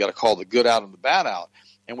issue. We got to call the good out and the bad out.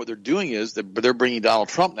 And what they're doing is they're bringing Donald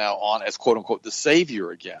Trump now on as, quote unquote, the savior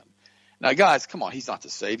again. Now, guys, come on. He's not the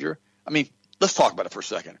savior. I mean, let's talk about it for a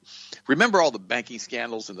second. Remember all the banking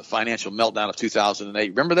scandals and the financial meltdown of 2008?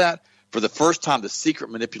 Remember that? For the first time, the secret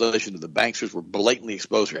manipulation of the banksters were blatantly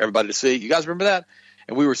exposed for everybody to see. You guys remember that?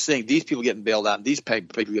 And we were seeing these people getting bailed out, and these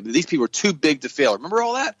people were too big to fail. Remember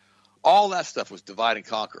all that? All that stuff was divide and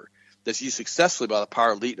conquer. That's used successfully by the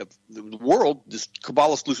power elite of the world, this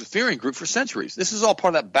Kabbalist Luciferian group for centuries. This is all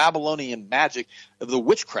part of that Babylonian magic of the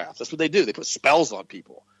witchcraft. That's what they do. They put spells on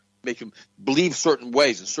people, make them believe certain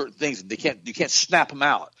ways and certain things, and you can't snap them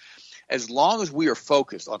out. As long as we are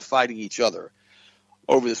focused on fighting each other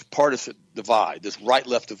over this partisan divide, this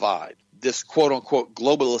right-left divide, this quote-unquote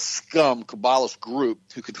globalist scum Kabbalist group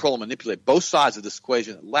who control and manipulate both sides of this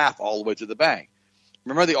equation and laugh all the way to the bank.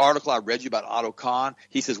 Remember the article I read you about Otto Kahn?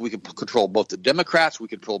 He says we can control both the Democrats, we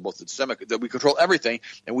control both the Democrats, we control everything,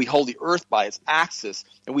 and we hold the earth by its axis,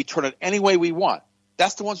 and we turn it any way we want.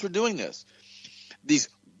 That's the ones who are doing this. These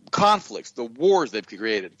conflicts, the wars they've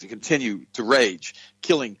created to continue to rage,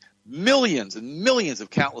 killing millions and millions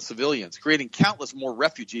of countless civilians, creating countless more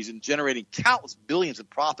refugees, and generating countless billions in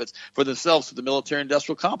profits for themselves through the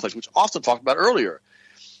military-industrial complex, which Austin talked about earlier.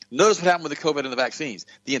 Notice what happened with the COVID and the vaccines.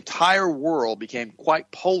 The entire world became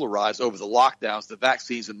quite polarized over the lockdowns, the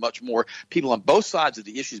vaccines, and much more. People on both sides of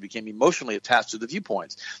the issues became emotionally attached to the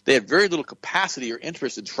viewpoints. They had very little capacity or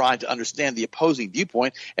interest in trying to understand the opposing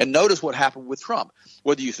viewpoint. And notice what happened with Trump.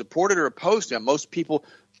 Whether you supported or opposed him, most people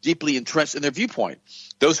deeply entrenched in their viewpoint.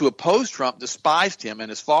 Those who opposed Trump despised him and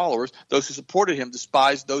his followers. Those who supported him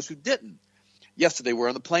despised those who didn't. Yesterday, we're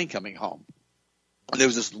on the plane coming home. And there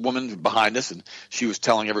was this woman behind us, and she was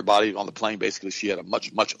telling everybody on the plane basically she had a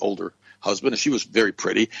much, much older husband, and she was very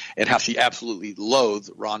pretty, and how she absolutely loathed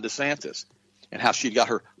Ron DeSantis, and how she got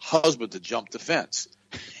her husband to jump the fence.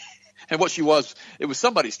 And what she was, it was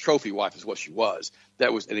somebody's trophy wife is what she was.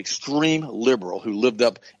 That was an extreme liberal who lived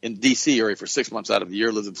up in D.C. area for 6 months out of the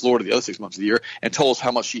year, lived in Florida the other 6 months of the year, and told us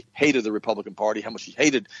how much she hated the Republican Party, how much she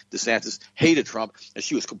hated DeSantis, hated Trump, and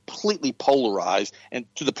she was completely polarized, and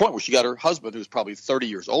to the point where she got her husband, who was probably 30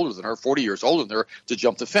 years older than her, 40 years older than her, to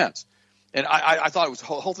jump the fence. And I thought the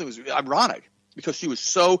whole thing was ironic because she was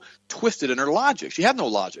so twisted in her logic. She had no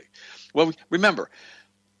logic. Well, remember,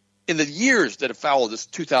 in the years that have followed this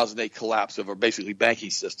 2008 collapse of our basically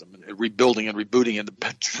banking system and rebuilding and rebooting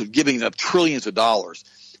and giving them trillions of dollars,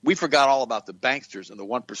 we forgot all about the banksters and the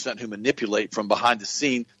 1% who manipulate from behind the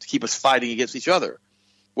scene to keep us fighting against each other.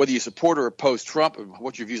 Whether you support or oppose Trump and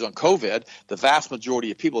what's your views on COVID, the vast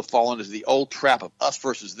majority of people have fallen into the old trap of us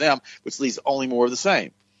versus them, which leads to only more of the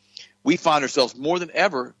same. We find ourselves more than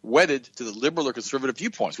ever wedded to the liberal or conservative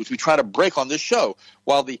viewpoints, which we try to break on this show,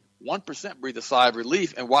 while the 1% breathe a sigh of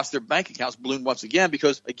relief and watch their bank accounts balloon once again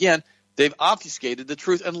because, again, they've obfuscated the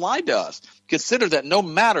truth and lied to us. Consider that no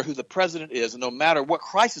matter who the president is and no matter what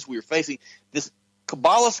crisis we are facing, this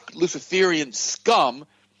Kabbalist Luciferian scum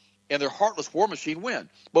and their heartless war machine win.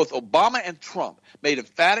 Both Obama and Trump made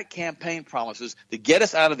emphatic campaign promises to get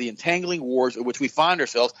us out of the entangling wars in which we find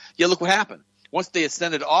ourselves. Yet look what happened. Once they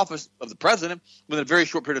ascended office of the president, within a very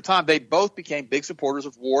short period of time, they both became big supporters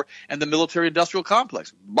of war and the military-industrial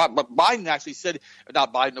complex. Biden actually said,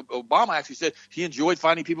 not Biden, Obama actually said he enjoyed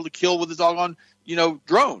finding people to kill with his doggone,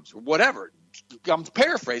 drones or whatever. I'm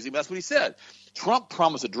paraphrasing, but that's what he said. Trump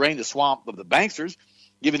promised to drain the swamp of the banksters,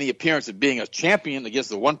 given the appearance of being a champion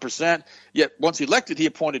against the 1%. Yet once elected, he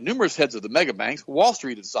appointed numerous heads of the mega banks, Wall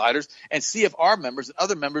Street insiders, and CFR members and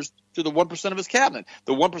other members to the 1% of his cabinet.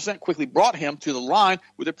 The 1% quickly brought him to the line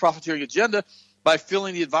with their profiteering agenda by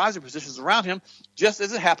filling the advisor positions around him, just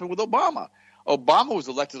as it happened with Obama. Obama was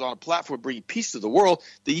elected on a platform bringing peace to the world.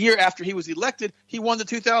 The year after he was elected, he won the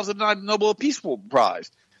 2009 Nobel Peace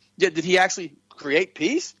Prize. Yet did he actually create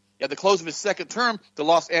peace? At the close of his second term, the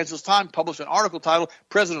Los Angeles Times published an article titled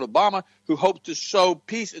 "President Obama, who hoped to sow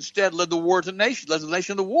peace, instead led the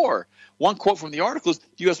nation to war." One quote from the article is,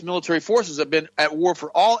 U.S. military forces have been at war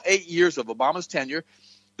for all 8 years of Obama's tenure,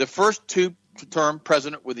 the first two-term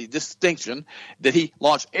president with the distinction that he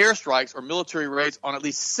launched airstrikes or military raids on at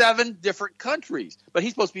least 7 different countries. But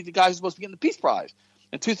he's supposed to be the guy who's supposed to be getting the Peace Prize.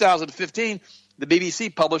 In 2015, the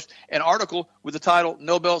BBC published an article with the title,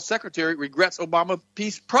 Nobel Secretary Regrets Obama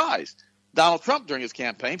Peace Prize. Donald Trump, during his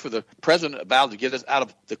campaign for the president, vowed to get us out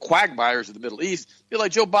of the quagmires of the Middle East.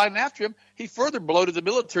 Like Joe Biden after him, he further bloated the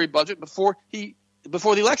military budget before the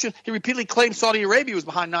election. He repeatedly claimed Saudi Arabia was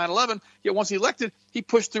behind 9/11, yet once elected, he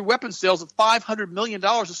pushed through weapons sales of $500 million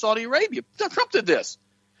to Saudi Arabia. Trump did this.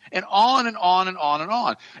 And on and on and on and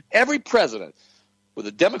on. Every president, whether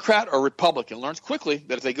Democrat or Republican, learns quickly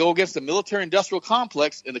that if they go against the military-industrial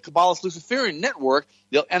complex in the Kabbalist Luciferian network,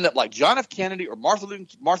 they'll end up like John F. Kennedy or Martin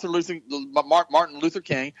Luther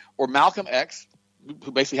King or Malcolm X,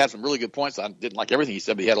 who basically had some really good points. I didn't like everything he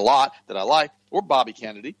said, but he had a lot that I liked, or Bobby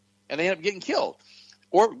Kennedy, and they end up getting killed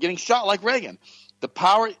or getting shot like Reagan. The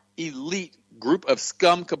power elite group of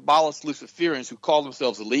scum Kabbalist Luciferians who call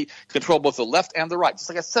themselves elite control both the left and the right. Just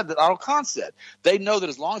like I said, that Otto Kahn said. They know that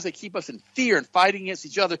as long as they keep us in fear and fighting against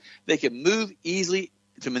each other, they can move easily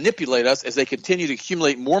to manipulate us as they continue to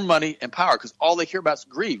accumulate more money and power, because all they care about is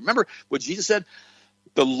greed. Remember what Jesus said?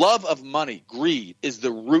 The love of money, greed, is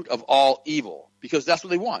the root of all evil, because that's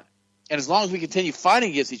what they want. And as long as we continue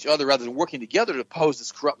fighting against each other rather than working together to oppose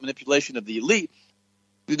this corrupt manipulation of the elite,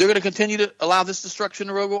 they're going to continue to allow this destruction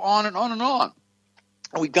to go on and on and on.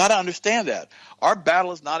 And we've got to understand that. Our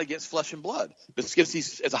battle is not against flesh and blood, but it's against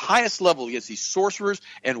these, at the highest level, against these sorcerers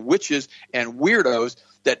and witches and weirdos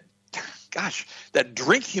that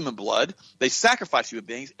drink human blood, they sacrifice human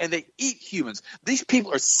beings, and they eat humans. These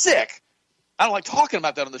people are sick. I don't like talking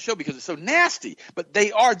about that on the show because it's so nasty, but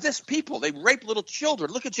they are this people. They rape little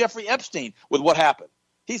children. Look at Jeffrey Epstein with what happened.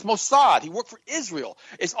 He's Mossad. He worked for Israel.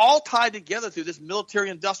 It's all tied together through this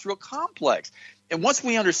military-industrial complex. And once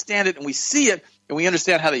we understand it and we see it and we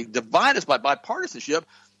understand how they divide us by bipartisanship,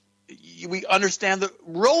 we understand the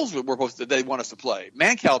roles that they want us to play.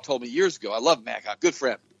 Mancow told me years ago, I love Mancow, good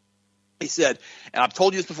friend. He said, and I've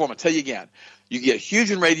told you this before, I'm going to tell you again, you get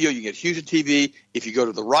huge in radio, you get huge in TV if you go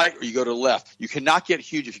to the right or you go to the left. You cannot get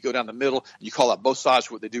huge if you go down the middle and you call out both sides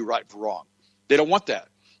for what they do right and wrong. They don't want that,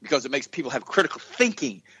 because it makes people have critical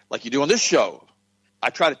thinking like you do on this show.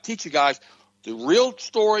 I try to teach you guys the real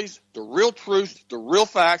stories, the real truths, the real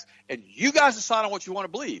facts, and you guys decide on what you want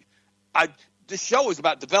to believe. This show is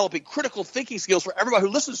about developing critical thinking skills for everybody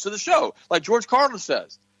who listens to the show. Like George Carlin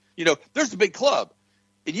says, there's the big club.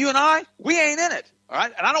 And you and I, we ain't in it, all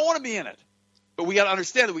right? And I don't want to be in it. But we got to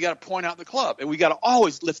understand that we got to point out the club, and we got to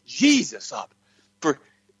always lift Jesus up, for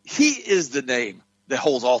he is the name that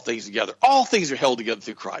holds all things together. All things are held together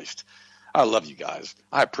through Christ. I love you guys.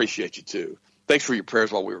 I appreciate you too. Thanks for your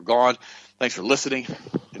prayers while we were gone. Thanks for listening,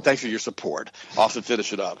 and thanks for your support. Austin,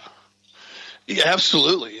 finish it up. Yeah,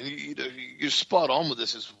 absolutely. And you're spot on with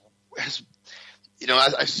this.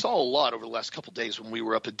 I saw a lot over the last couple of days when we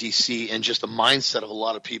were up in D.C. and just the mindset of a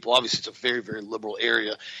lot of people. Obviously, it's a very, very liberal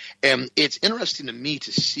area. And it's interesting to me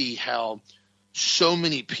to see how so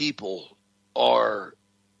many people are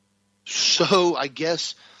so, I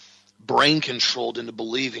guess, brain controlled into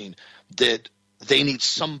believing that they need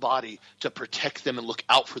somebody to protect them and look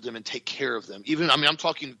out for them and take care of them. I'm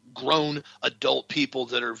talking grown adult people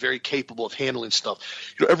that are very capable of handling stuff.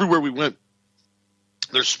 Everywhere we went,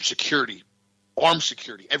 there's security, armed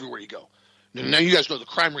security everywhere you go. Now, you guys know the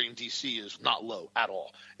crime rate in D.C. is not low at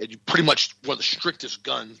all. It's pretty much one of the strictest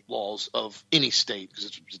gun laws of any state because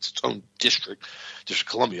it's its own district, District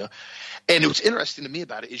of Columbia. And what's interesting to me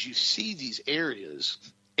about it is you see these areas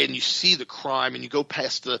and you see the crime, and you go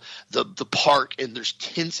past the park, and there's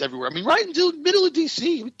tents everywhere. Right in the middle of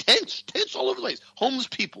D.C., tents all over the place. Homeless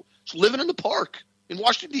people just living in the park in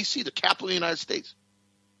Washington, D.C., the capital of the United States.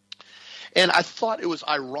 And I thought it was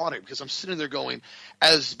ironic because I'm sitting there going,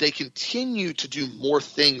 as they continue to do more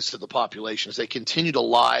things to the population, as they continue to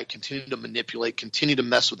lie, continue to manipulate, continue to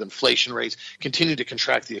mess with inflation rates, continue to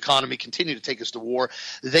contract the economy, continue to take us to war,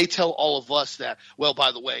 they tell all of us that, well,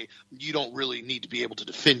 by the way, you don't really need to be able to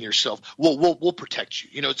defend yourself. We'll protect you.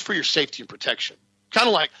 It's for your safety and protection. Kind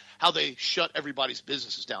of like how they shut everybody's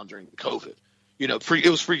businesses down during COVID. It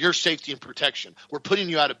was for your safety and protection. We're putting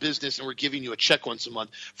you out of business, and we're giving you a check once a month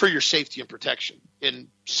for your safety and protection, and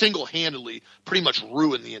single-handedly pretty much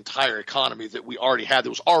ruined the entire economy that we already had that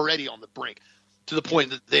was already on the brink, to the point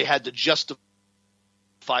that they had to justify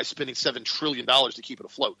spending $7 trillion to keep it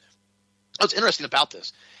afloat. What's interesting about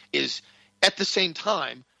this is at the same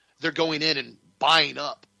time, they're going in and buying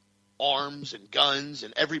up arms and guns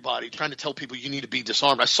and everybody, trying to tell people you need to be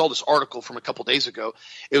disarmed. I saw this article from a couple days ago.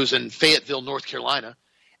 It was in Fayetteville, North Carolina,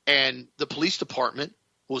 and the police department,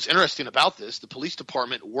 what was interesting about this, the police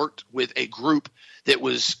department worked with a group that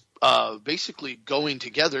was basically going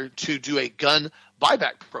together to do a gun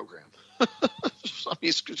buyback program.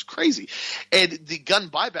 It's crazy. And the gun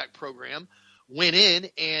buyback program went in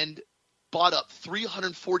and bought up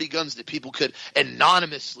 340 guns that people could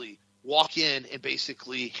anonymously walk in and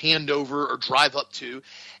basically hand over or drive up to,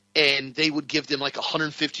 and they would give them like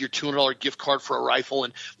 $150 or $200 gift card for a rifle,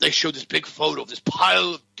 and they showed this big photo of this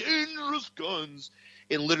pile of dangerous guns,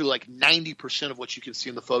 and literally like 90% of what you can see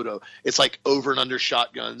in the photo, it's like over and under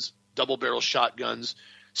shotguns, double barrel shotguns,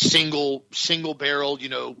 single barrel,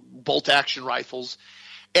 bolt action rifles.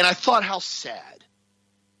 And I thought, how sad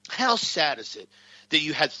is it that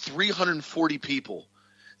you had 340 people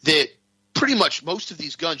that pretty much most of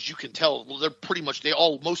these guns, you can tell, well,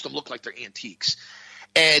 most of them look like they're antiques.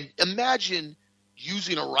 And imagine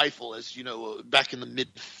using a rifle as, back in the mid,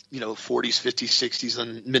 40s, 50s, 60s,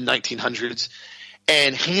 and mid 1900s,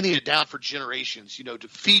 and handing it down for generations, to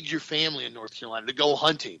feed your family in North Carolina, to go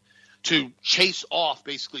hunting, to chase off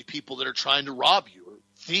basically people that are trying to rob you, or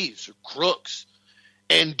thieves or crooks,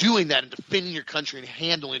 and doing that and defending your country and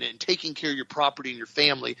handling it and taking care of your property and your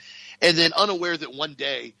family, and then unaware that one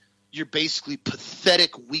day your basically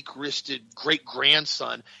pathetic, weak-wristed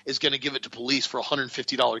great-grandson is going to give it to police for a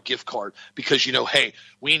 $150 gift card because, hey,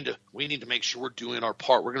 we need to make sure we're doing our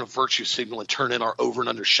part. We're going to virtue signal and turn in our over and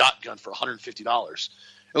under shotgun for $150.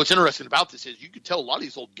 And what's interesting about this is you can tell a lot of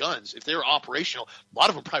these old guns, if they're operational, a lot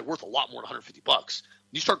of them are probably worth a lot more than $150.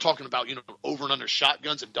 You start talking about, over and under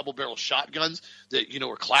shotguns and double-barrel shotguns that,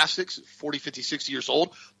 are classics, 40, 50, 60 years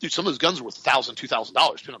old. Dude, some of those guns are worth $1,000, $2,000,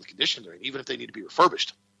 depending on the condition they're in, even if they need to be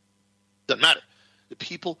refurbished. Doesn't matter. The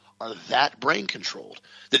people are that brain controlled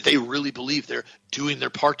that they really believe they're doing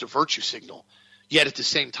their part to virtue signal. Yet at the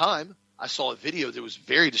same time, I saw a video that was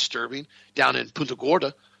very disturbing down in Punta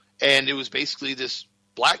Gorda, and it was basically this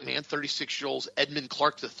black man, 36-year-old Edmund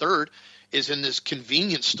Clark III, is in this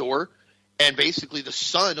convenience store, and basically the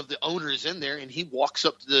son of the owner is in there, and he walks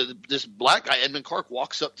up to this black guy, Edmund Clark,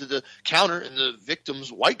 walks up to the counter, and the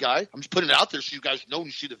victim's white guy. I'm just putting it out there so you guys know when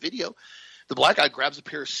you see the video. The black guy grabs a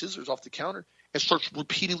pair of scissors off the counter and starts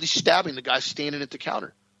repeatedly stabbing the guy standing at the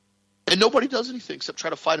counter. And nobody does anything except try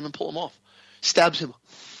to fight him and pull him off. Stabs him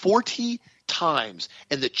 40 times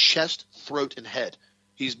in the chest, throat, and head.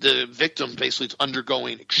 The victim basically is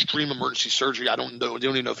undergoing extreme emergency surgery. I don't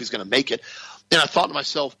even know if he's going to make it. And I thought to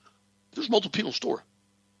myself, there's multiple people in the store.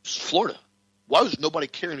 This is Florida. Why was nobody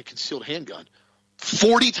carrying a concealed handgun?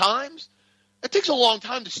 40 times? It takes a long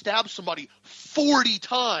time to stab somebody 40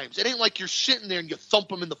 times. It ain't like you're sitting there and you thump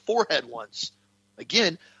them in the forehead once.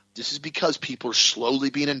 Again, this is because people are slowly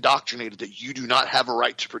being indoctrinated that you do not have a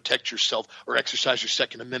right to protect yourself or exercise your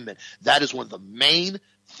Second Amendment. That is one of the main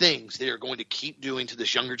things they are going to keep doing to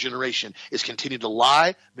this younger generation, is continue to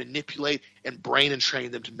lie, manipulate, and brain and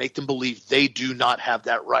train them to make them believe they do not have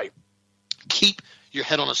that right. Keep your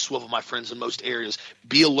head on a swivel, my friends, in most areas.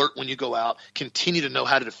 Be alert when you go out. Continue to know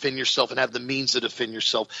how to defend yourself and have the means to defend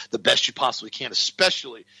yourself the best you possibly can,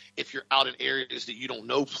 especially if you're out in areas that you don't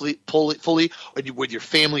know fully, or with your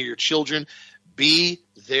family or your children. Be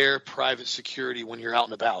their private security when you're out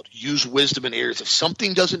and about. Use wisdom in areas. If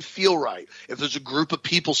something doesn't feel right, if there's a group of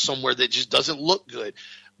people somewhere that just doesn't look good,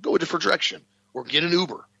 go a different direction or get an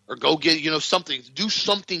Uber. Or go get, something. Do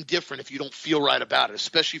something different if you don't feel right about it,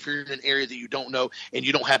 especially if you're in an area that you don't know and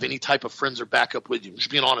you don't have any type of friends or backup with you. I'm just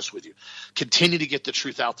being honest with you. Continue to get the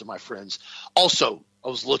truth out to my friends. Also, I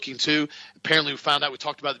was looking to, apparently we found out, we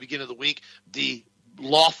talked about at the beginning of the week, the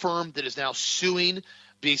law firm that is now suing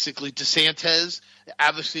basically DeSantis, the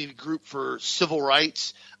advocacy group for civil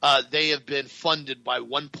rights, they have been funded by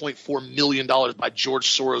 $1.4 million by George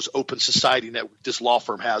Soros Open Society Network. This law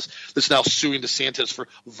firm has that's now suing DeSantis for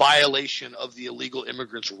violation of the illegal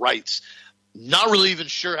immigrants' rights. Not really even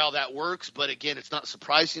sure how that works, but again, it's not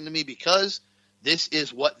surprising to me because this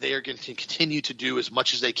is what they are going to continue to do as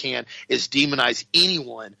much as they can, is demonize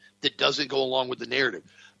anyone that doesn't go along with the narrative.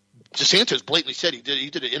 DeSantis blatantly said, he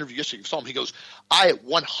did an interview yesterday, you saw him, he goes, I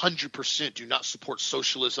 100% do not support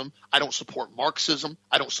socialism. I don't support Marxism.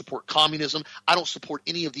 I don't support communism. I don't support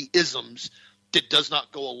any of the isms that does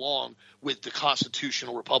not go along with the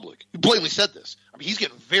constitutional republic. He blatantly said this. I mean, he's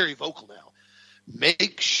getting very vocal now.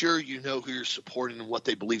 Make sure you know who you're supporting and what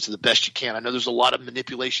they believe to the best you can. I know there's a lot of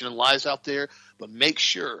manipulation and lies out there, but make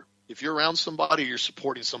sure if you're around somebody or you're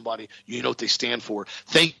supporting somebody, you know what they stand for.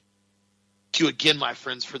 Thank you again, my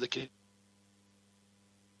friends, for the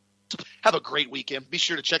have a great weekend. Be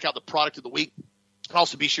sure to check out the product of the week.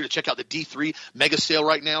 Also, be sure to check out the D3 mega sale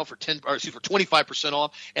right now for 25%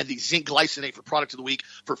 off, and the zinc glycinate for product of the week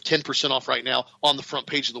for 10% off right now on the front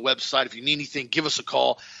page of the website. If you need anything, give us a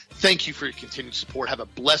call. Thank you for your continued support. Have a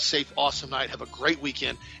blessed, safe, awesome night. Have a great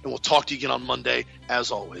weekend, and we'll talk to you again on Monday,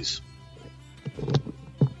 as always.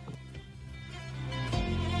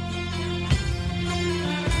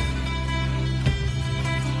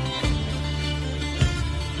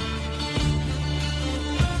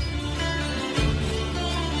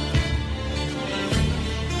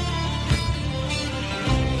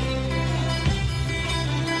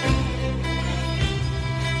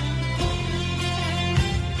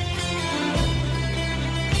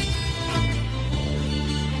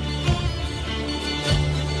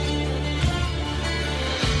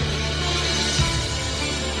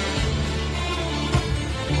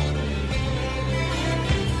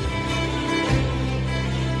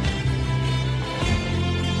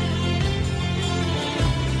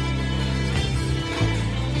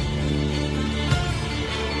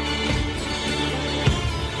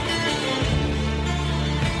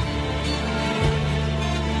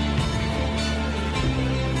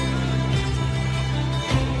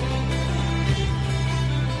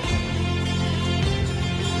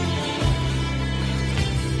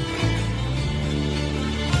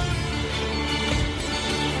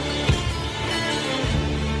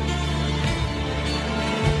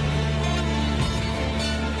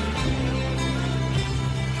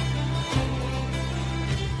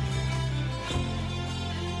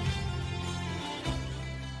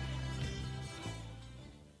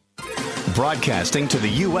 Broadcasting to the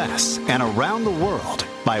U.S. and around the world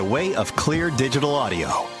by way of clear digital audio,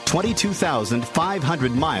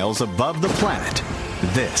 22,500 miles above the planet.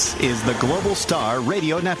 This is the Global Star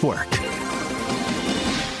Radio Network.